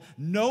people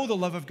know the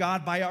love of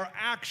God by our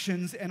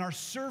actions and are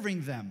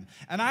serving them.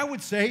 And I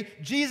would say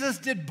Jesus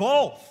did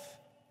both.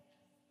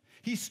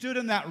 He stood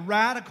in that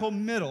radical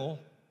middle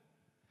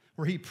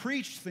where he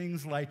preached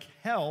things like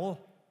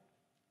hell,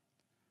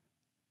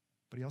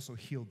 but he also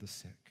healed the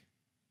sick.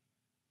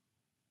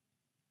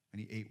 And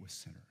he ate with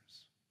sinners.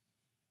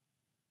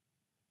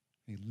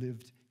 And he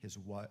lived his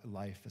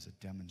life as a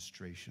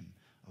demonstration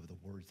of the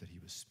words that he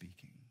was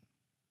speaking.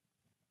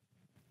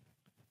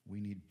 We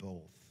need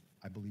both.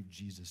 I believe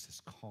Jesus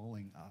is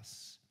calling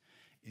us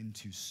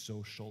into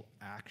social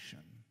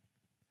action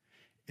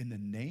in the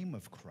name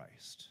of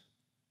Christ,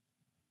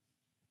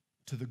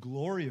 to the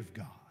glory of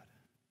God,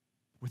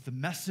 with the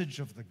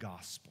message of the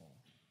gospel,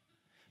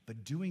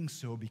 but doing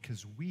so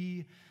because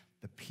we,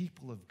 the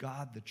people of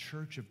God, the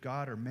church of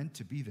God, are meant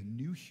to be the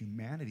new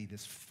humanity,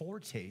 this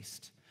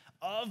foretaste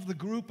of the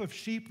group of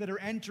sheep that are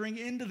entering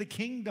into the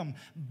kingdom,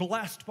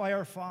 blessed by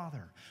our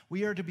Father.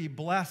 We are to be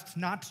blessed,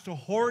 not to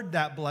hoard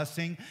that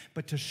blessing,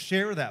 but to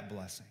share that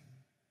blessing.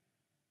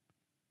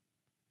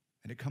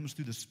 And it comes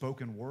through the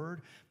spoken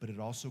word, but it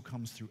also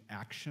comes through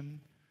actions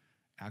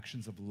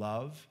of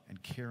love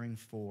and caring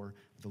for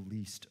the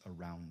least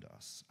around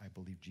us. I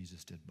believe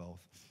Jesus did both.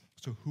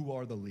 So who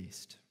are the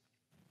least?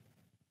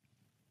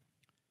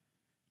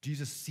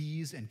 Jesus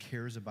sees and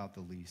cares about the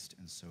least,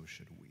 and so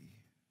should we.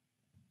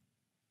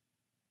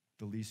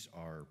 The least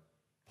are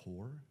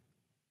poor,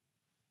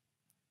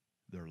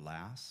 they're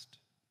last,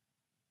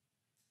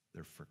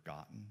 they're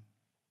forgotten,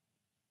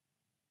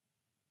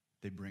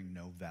 they bring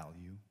no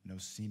value, no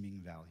seeming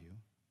value,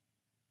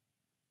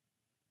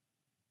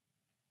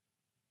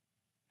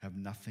 have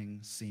nothing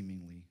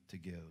seemingly to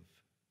give.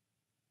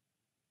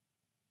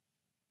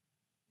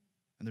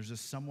 And there's a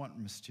somewhat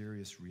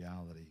mysterious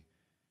reality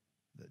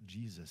that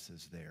Jesus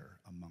is there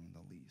among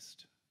the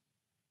least.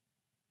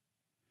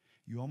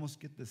 You almost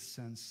get this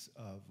sense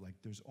of, like,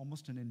 there's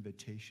almost an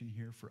invitation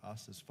here for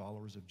us as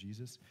followers of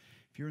Jesus.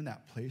 If you're in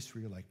that place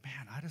where you're like,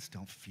 man, I just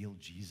don't feel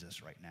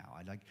Jesus right now.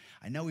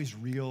 I know he's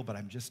real, but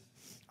I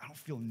don't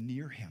feel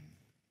near him.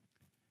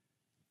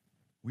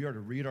 We are to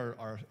read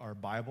our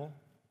Bible.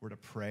 We're to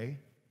pray.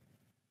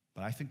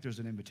 But I think there's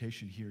an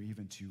invitation here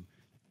even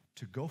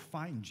to go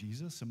find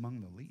Jesus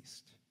among the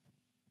least,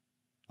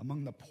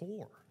 among the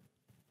poor.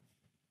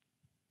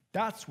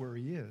 That's where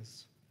he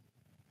is.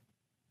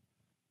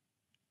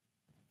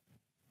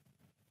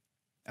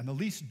 And the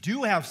least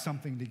do have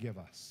something to give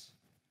us.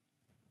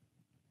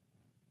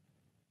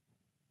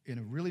 In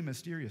a really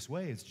mysterious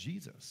way, it's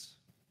Jesus,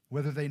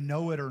 whether they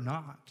know it or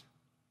not.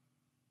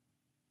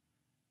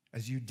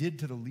 As you did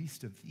to the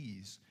least of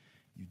these,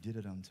 you did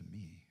it unto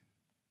me.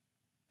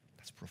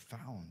 That's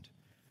profound.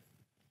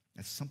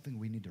 That's something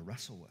we need to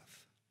wrestle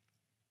with.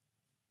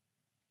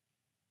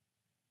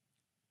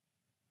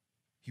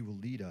 He will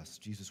lead us,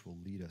 Jesus will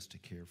lead us to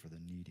care for the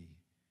needy,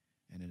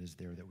 and it is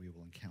there that we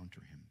will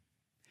encounter him.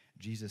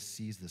 Jesus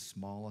sees the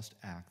smallest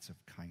acts of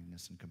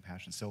kindness and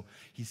compassion. So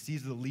he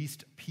sees the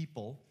least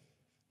people,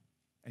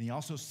 and he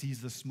also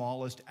sees the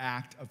smallest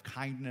act of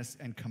kindness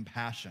and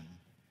compassion.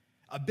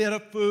 A bit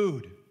of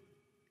food,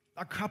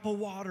 a cup of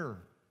water,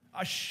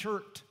 a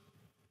shirt,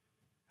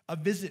 a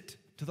visit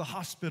to the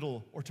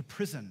hospital or to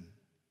prison.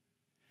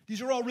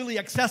 These are all really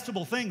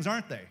accessible things,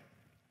 aren't they?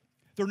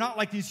 They're not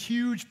like these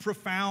huge,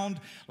 profound,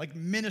 like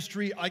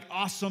ministry, like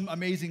awesome,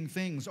 amazing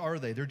things, are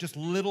they? They're just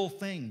little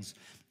things.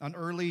 An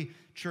early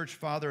church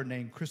father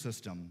named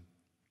Chrysostom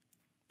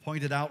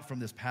pointed out from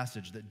this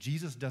passage that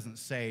Jesus doesn't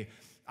say,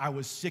 I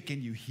was sick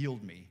and you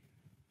healed me,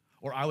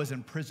 or I was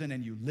in prison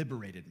and you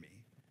liberated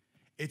me.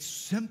 It's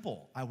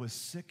simple. I was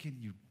sick and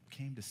you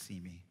came to see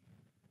me.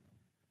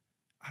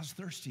 I was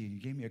thirsty and you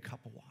gave me a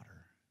cup of water.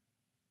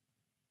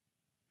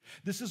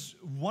 This is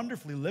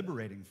wonderfully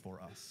liberating for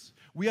us.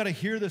 We ought to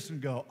hear this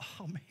and go,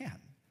 oh man,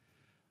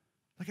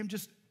 like I'm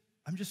just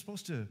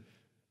supposed to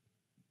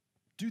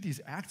do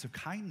these acts of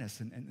kindness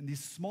and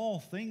these small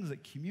things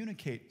that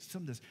communicate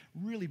some of this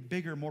really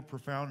bigger, more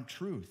profound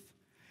truth.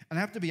 And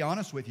I have to be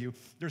honest with you,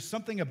 there's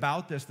something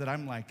about this that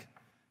I'm like,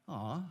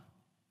 aw.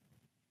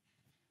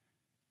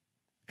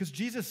 Because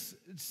Jesus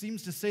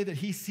seems to say that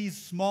he sees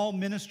small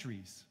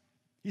ministries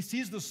He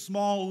sees the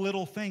small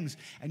little things.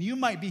 And you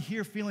might be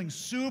here feeling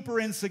super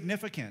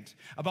insignificant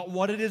about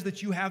what it is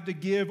that you have to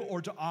give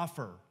or to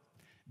offer.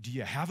 Do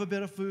you have a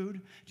bit of food?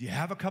 Do you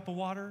have a cup of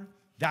water?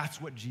 That's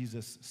what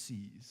Jesus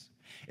sees,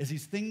 is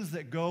these things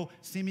that go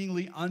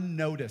seemingly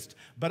unnoticed.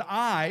 But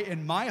I,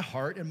 in my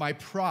heart, in my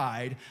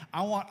pride,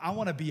 I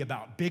want to be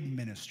about big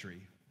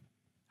ministry.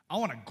 I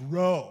want to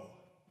grow.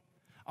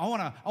 I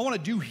want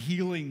to do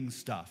healing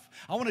stuff.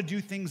 I want to do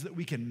things that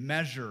we can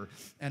measure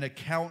and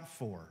account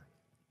for.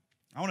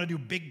 I want to do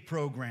big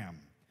program.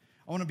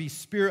 I want to be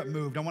spirit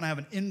moved. I want to have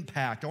an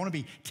impact. I want to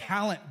be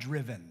talent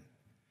driven.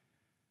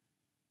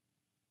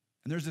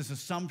 And there's this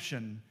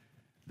assumption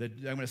that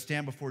I'm going to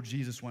stand before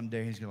Jesus one day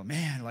and he's going to go,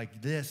 man,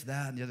 like this,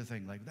 that, and the other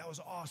thing. Like, that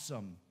was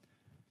awesome.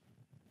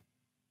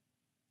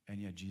 And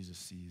yet Jesus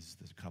sees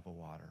the cup of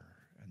water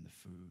and the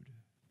food.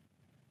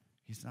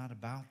 He's not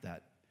about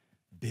that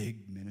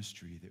big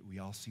ministry that we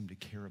all seem to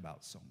care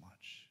about so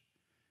much.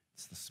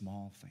 It's the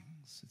small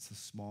things. It's the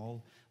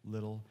small,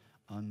 little,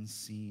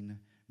 unseen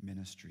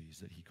ministries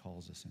that he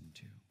calls us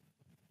into.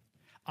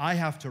 I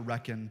have to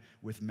reckon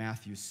with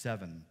Matthew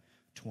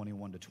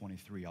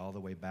 7:21-23, all the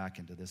way back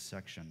into this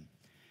section.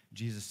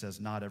 Jesus says,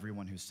 not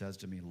everyone who says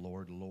to me,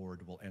 Lord,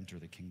 Lord, will enter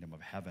the kingdom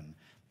of heaven,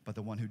 but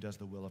the one who does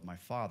the will of my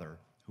Father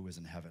who is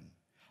in heaven.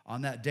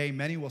 On that day,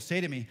 many will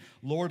say to me,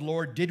 Lord,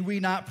 Lord, did we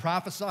not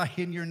prophesy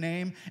in your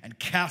name and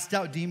cast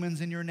out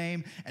demons in your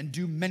name and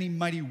do many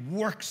mighty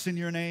works in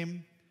your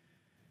name?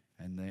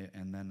 And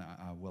then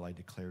will I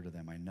declare to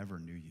them, I never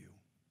knew you.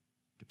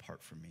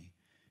 Depart from me,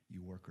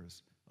 you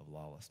workers of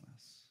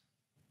lawlessness.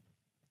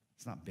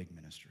 It's not big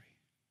ministry.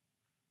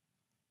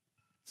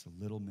 It's the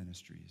little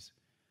ministries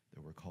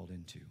that we're called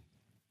into.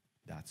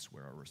 That's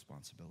where our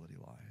responsibility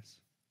lies.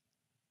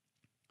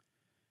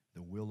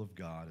 The will of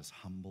God is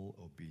humble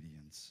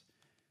obedience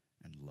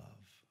and love.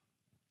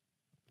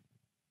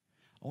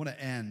 I want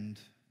to end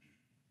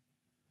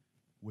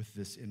with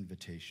this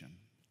invitation.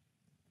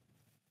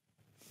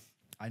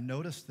 I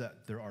noticed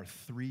that there are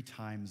 3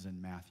 times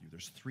in Matthew,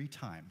 there's 3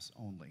 times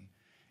only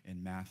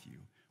in Matthew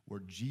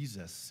where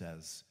Jesus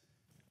says,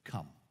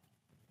 come,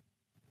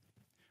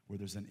 where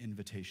there's an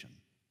invitation.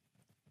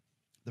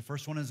 The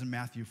first one is in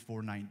Matthew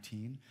 4:19.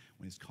 When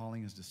he's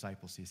calling his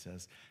disciples, he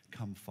says,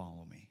 come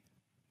follow me.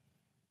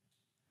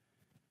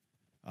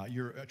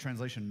 Your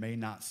translation may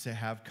not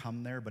have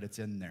come there, but it's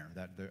in there.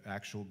 That the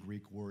actual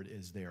Greek word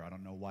is there. I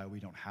don't know why we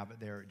don't have it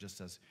there. It just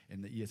says,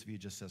 in the ESV, it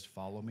just says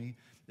follow me.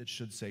 It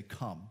should say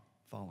come,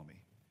 follow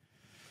me.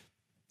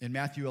 In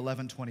Matthew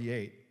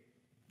 11:28,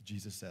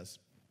 Jesus says,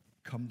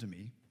 come to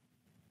me,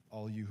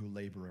 all you who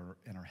labor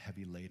and are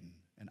heavy laden,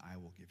 and I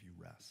will give you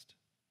rest.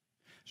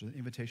 So there's an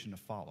invitation to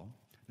follow.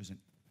 There's an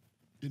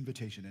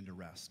invitation into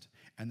rest.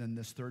 And then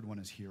this third one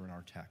is here in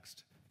our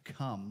text.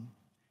 Come,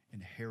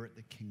 inherit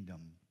the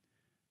kingdom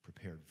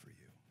prepared for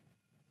you.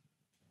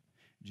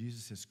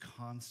 Jesus is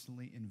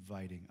constantly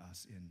inviting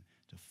us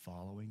into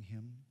following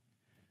him,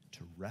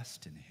 to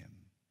rest in him,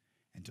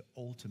 and to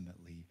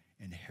ultimately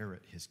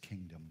inherit his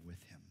kingdom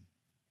with him.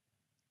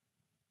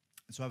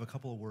 And so I have a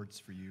couple of words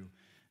for you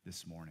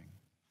this morning.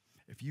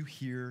 If you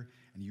hear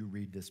and you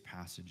read this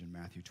passage in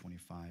Matthew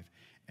 25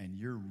 and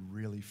you're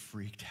really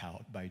freaked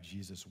out by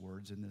Jesus'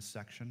 words in this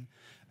section,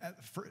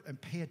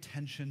 and pay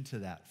attention to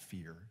that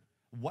fear.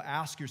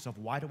 Ask yourself,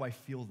 why do I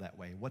feel that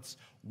way? What's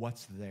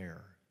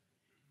there?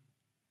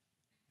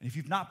 And if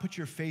you've not put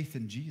your faith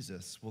in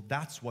Jesus, well,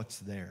 that's what's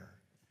there.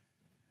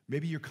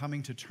 Maybe you're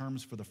coming to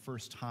terms for the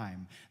first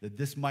time that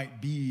this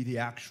might be the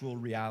actual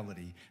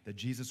reality, that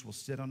Jesus will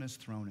sit on his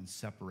throne and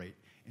separate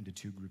into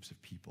 2 groups of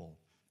people,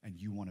 and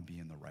you want to be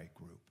in the right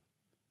group.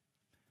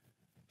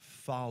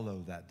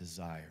 Follow that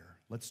desire.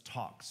 Let's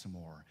talk some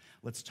more.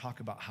 Let's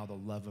talk about how the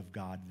love of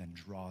God then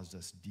draws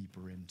us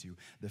deeper into.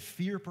 The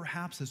fear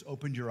perhaps has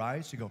opened your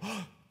eyes to go,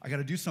 oh, I got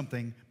to do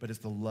something, but it's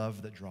the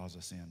love that draws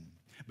us in.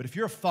 But if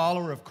you're a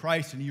follower of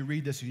Christ and you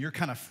read this and you're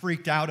kind of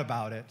freaked out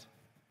about it,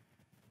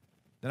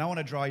 then I want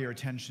to draw your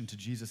attention to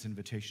Jesus'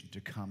 invitation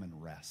to come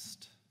and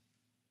rest.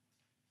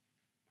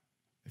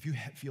 If you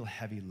feel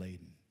heavy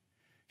laden,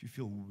 if you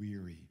feel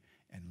weary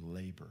and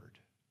labored,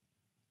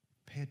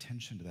 pay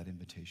attention to that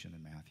invitation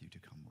in Matthew to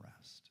come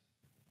rest.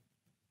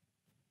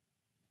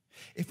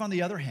 If, on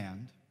the other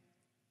hand,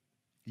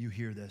 you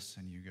hear this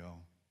and you go,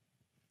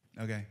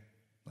 okay,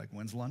 like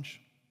when's lunch?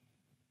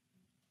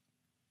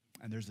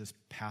 And there's this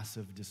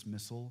passive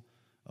dismissal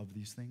of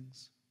these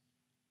things,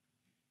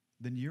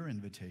 then your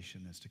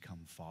invitation is to come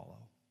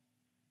follow.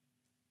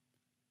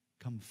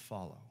 Come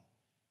follow.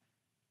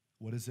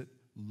 What does it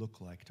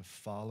look like to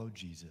follow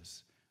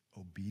Jesus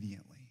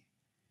obediently?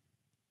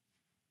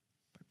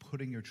 By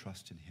putting your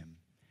trust in him,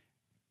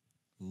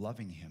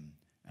 loving him,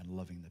 and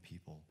loving the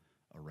people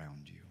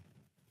around you.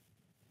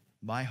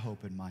 My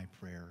hope and my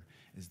prayer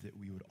is that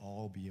we would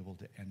all be able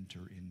to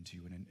enter into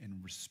and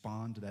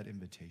respond to that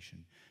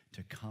invitation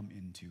to come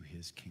into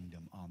his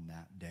kingdom on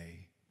that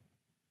day.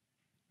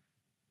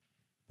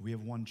 We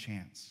have one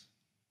chance.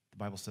 The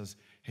Bible says,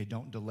 hey,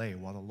 don't delay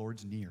while the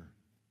Lord's near.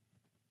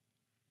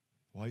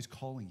 While he's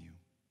calling you,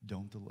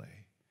 don't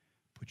delay.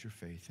 Put your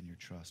faith and your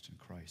trust in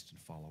Christ and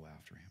follow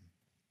after him.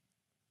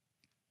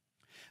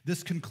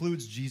 This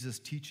concludes Jesus'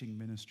 teaching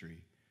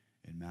ministry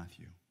in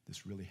Matthew,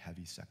 this really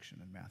heavy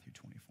section in Matthew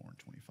 24 and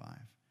 25.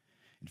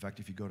 In fact,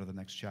 if you go to the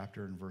next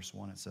chapter in verse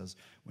 1, it says,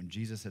 when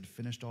Jesus had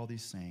finished all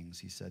these sayings,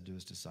 he said to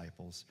his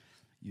disciples,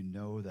 you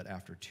know that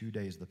after 2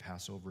 days the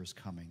Passover is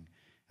coming,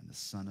 and the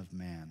Son of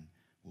Man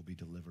will be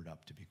delivered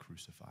up to be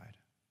crucified.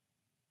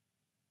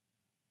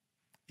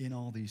 In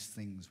all these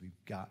things,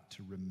 we've got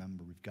to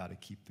remember, we've got to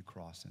keep the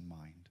cross in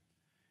mind.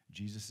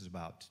 Jesus is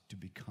about to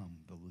become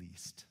the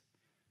least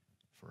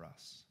for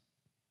us.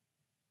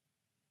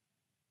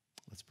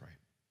 Let's pray.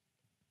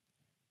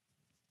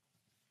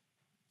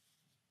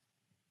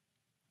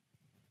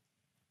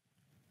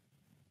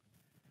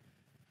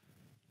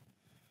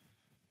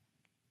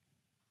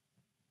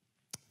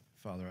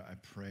 Father, I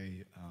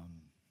pray,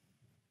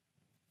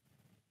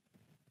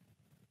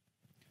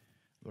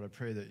 Lord, I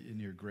pray that in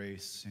your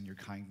grace and your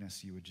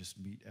kindness, you would just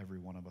meet every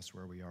one of us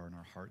where we are in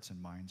our hearts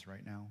and minds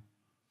right now.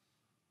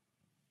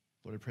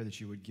 Lord, I pray that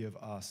you would give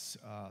us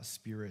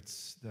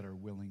spirits that are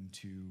willing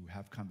to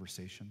have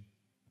conversation,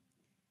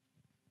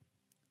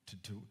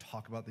 to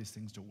talk about these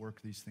things, to work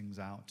these things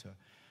out, to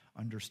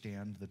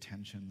understand the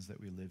tensions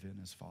that we live in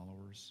as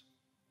followers.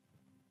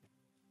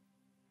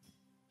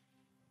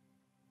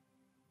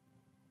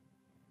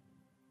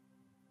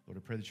 Lord,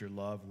 I pray that your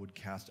love would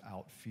cast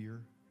out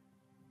fear.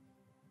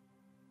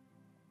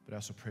 But I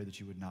also pray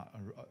that you would not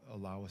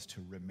allow us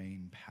to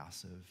remain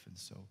passive. And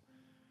so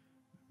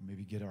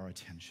maybe get our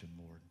attention,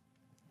 Lord,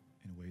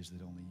 in ways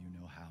that only you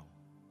know how.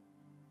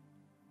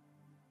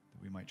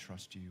 That we might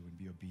trust you and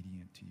be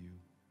obedient to you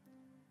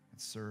and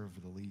serve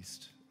the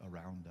least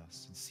around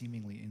us in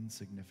seemingly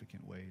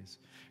insignificant ways.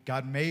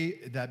 God, may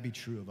that be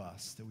true of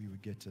us, that we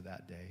would get to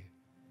that day.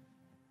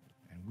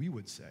 And we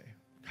would say,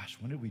 gosh,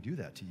 when did we do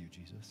that to you,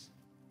 Jesus?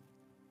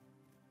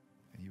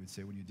 And you would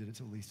say, when you did it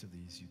to the least of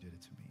these, you did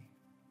it to me.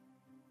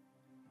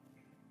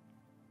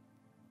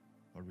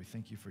 Lord, we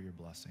thank you for your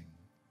blessing.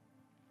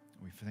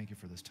 We thank you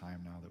for this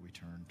time now that we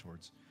turn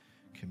towards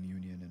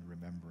communion and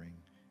remembering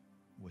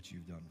what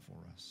you've done for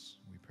us.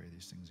 We pray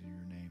these things in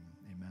your name.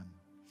 Amen.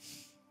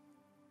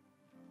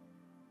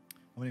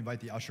 I'm going to invite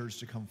the ushers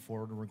to come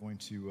forward, and we're going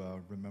to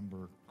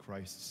remember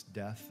Christ's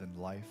death and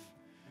life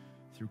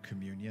through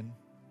communion.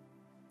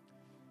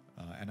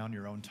 And on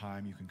your own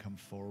time, you can come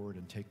forward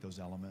and take those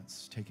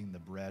elements, taking the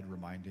bread,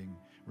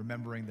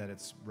 remembering that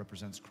it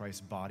represents Christ's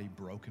body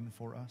broken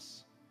for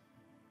us,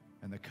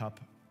 and the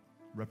cup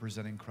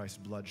representing Christ's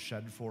blood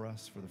shed for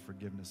us for the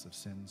forgiveness of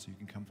sins. So you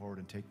can come forward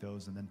and take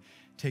those, and then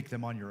take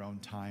them on your own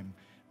time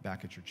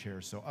back at your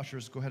chairs. So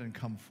ushers, go ahead and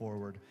come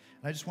forward.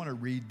 And I just want to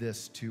read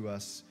this to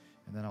us,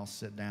 and then I'll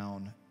sit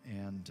down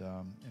and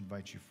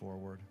invite you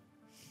forward.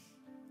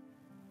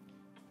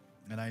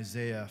 In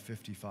Isaiah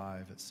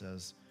 55, it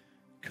says,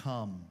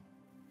 come,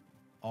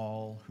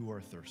 all who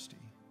are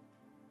thirsty,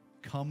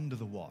 come to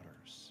the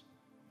waters.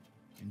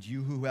 And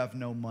you who have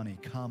no money,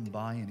 come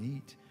buy and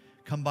eat.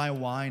 Come buy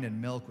wine and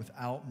milk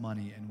without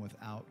money and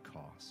without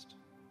cost.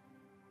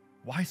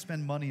 Why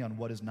spend money on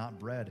what is not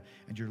bread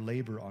and your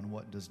labor on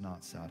what does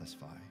not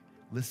satisfy?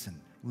 Listen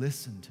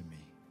to me,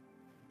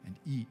 and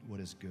eat what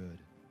is good,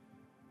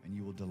 and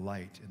you will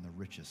delight in the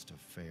richest of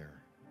fare.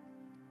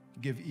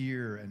 Give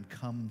ear and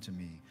come to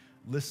me.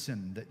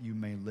 Listen that you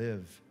may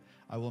live.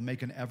 I will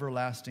make an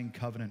everlasting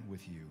covenant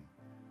with you,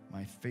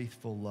 my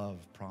faithful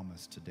love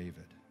promised to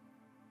David.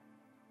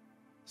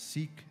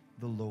 Seek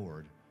the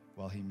Lord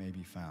while he may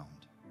be found.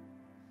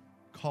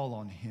 Call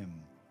on him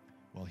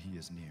while he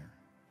is near.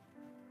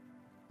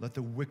 Let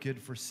the wicked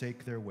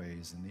forsake their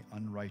ways and the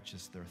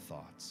unrighteous their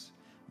thoughts.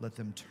 Let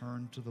them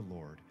turn to the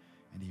Lord,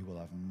 and he will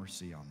have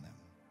mercy on them,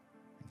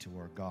 and to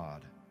our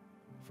God,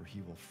 for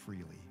he will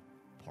freely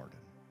pardon.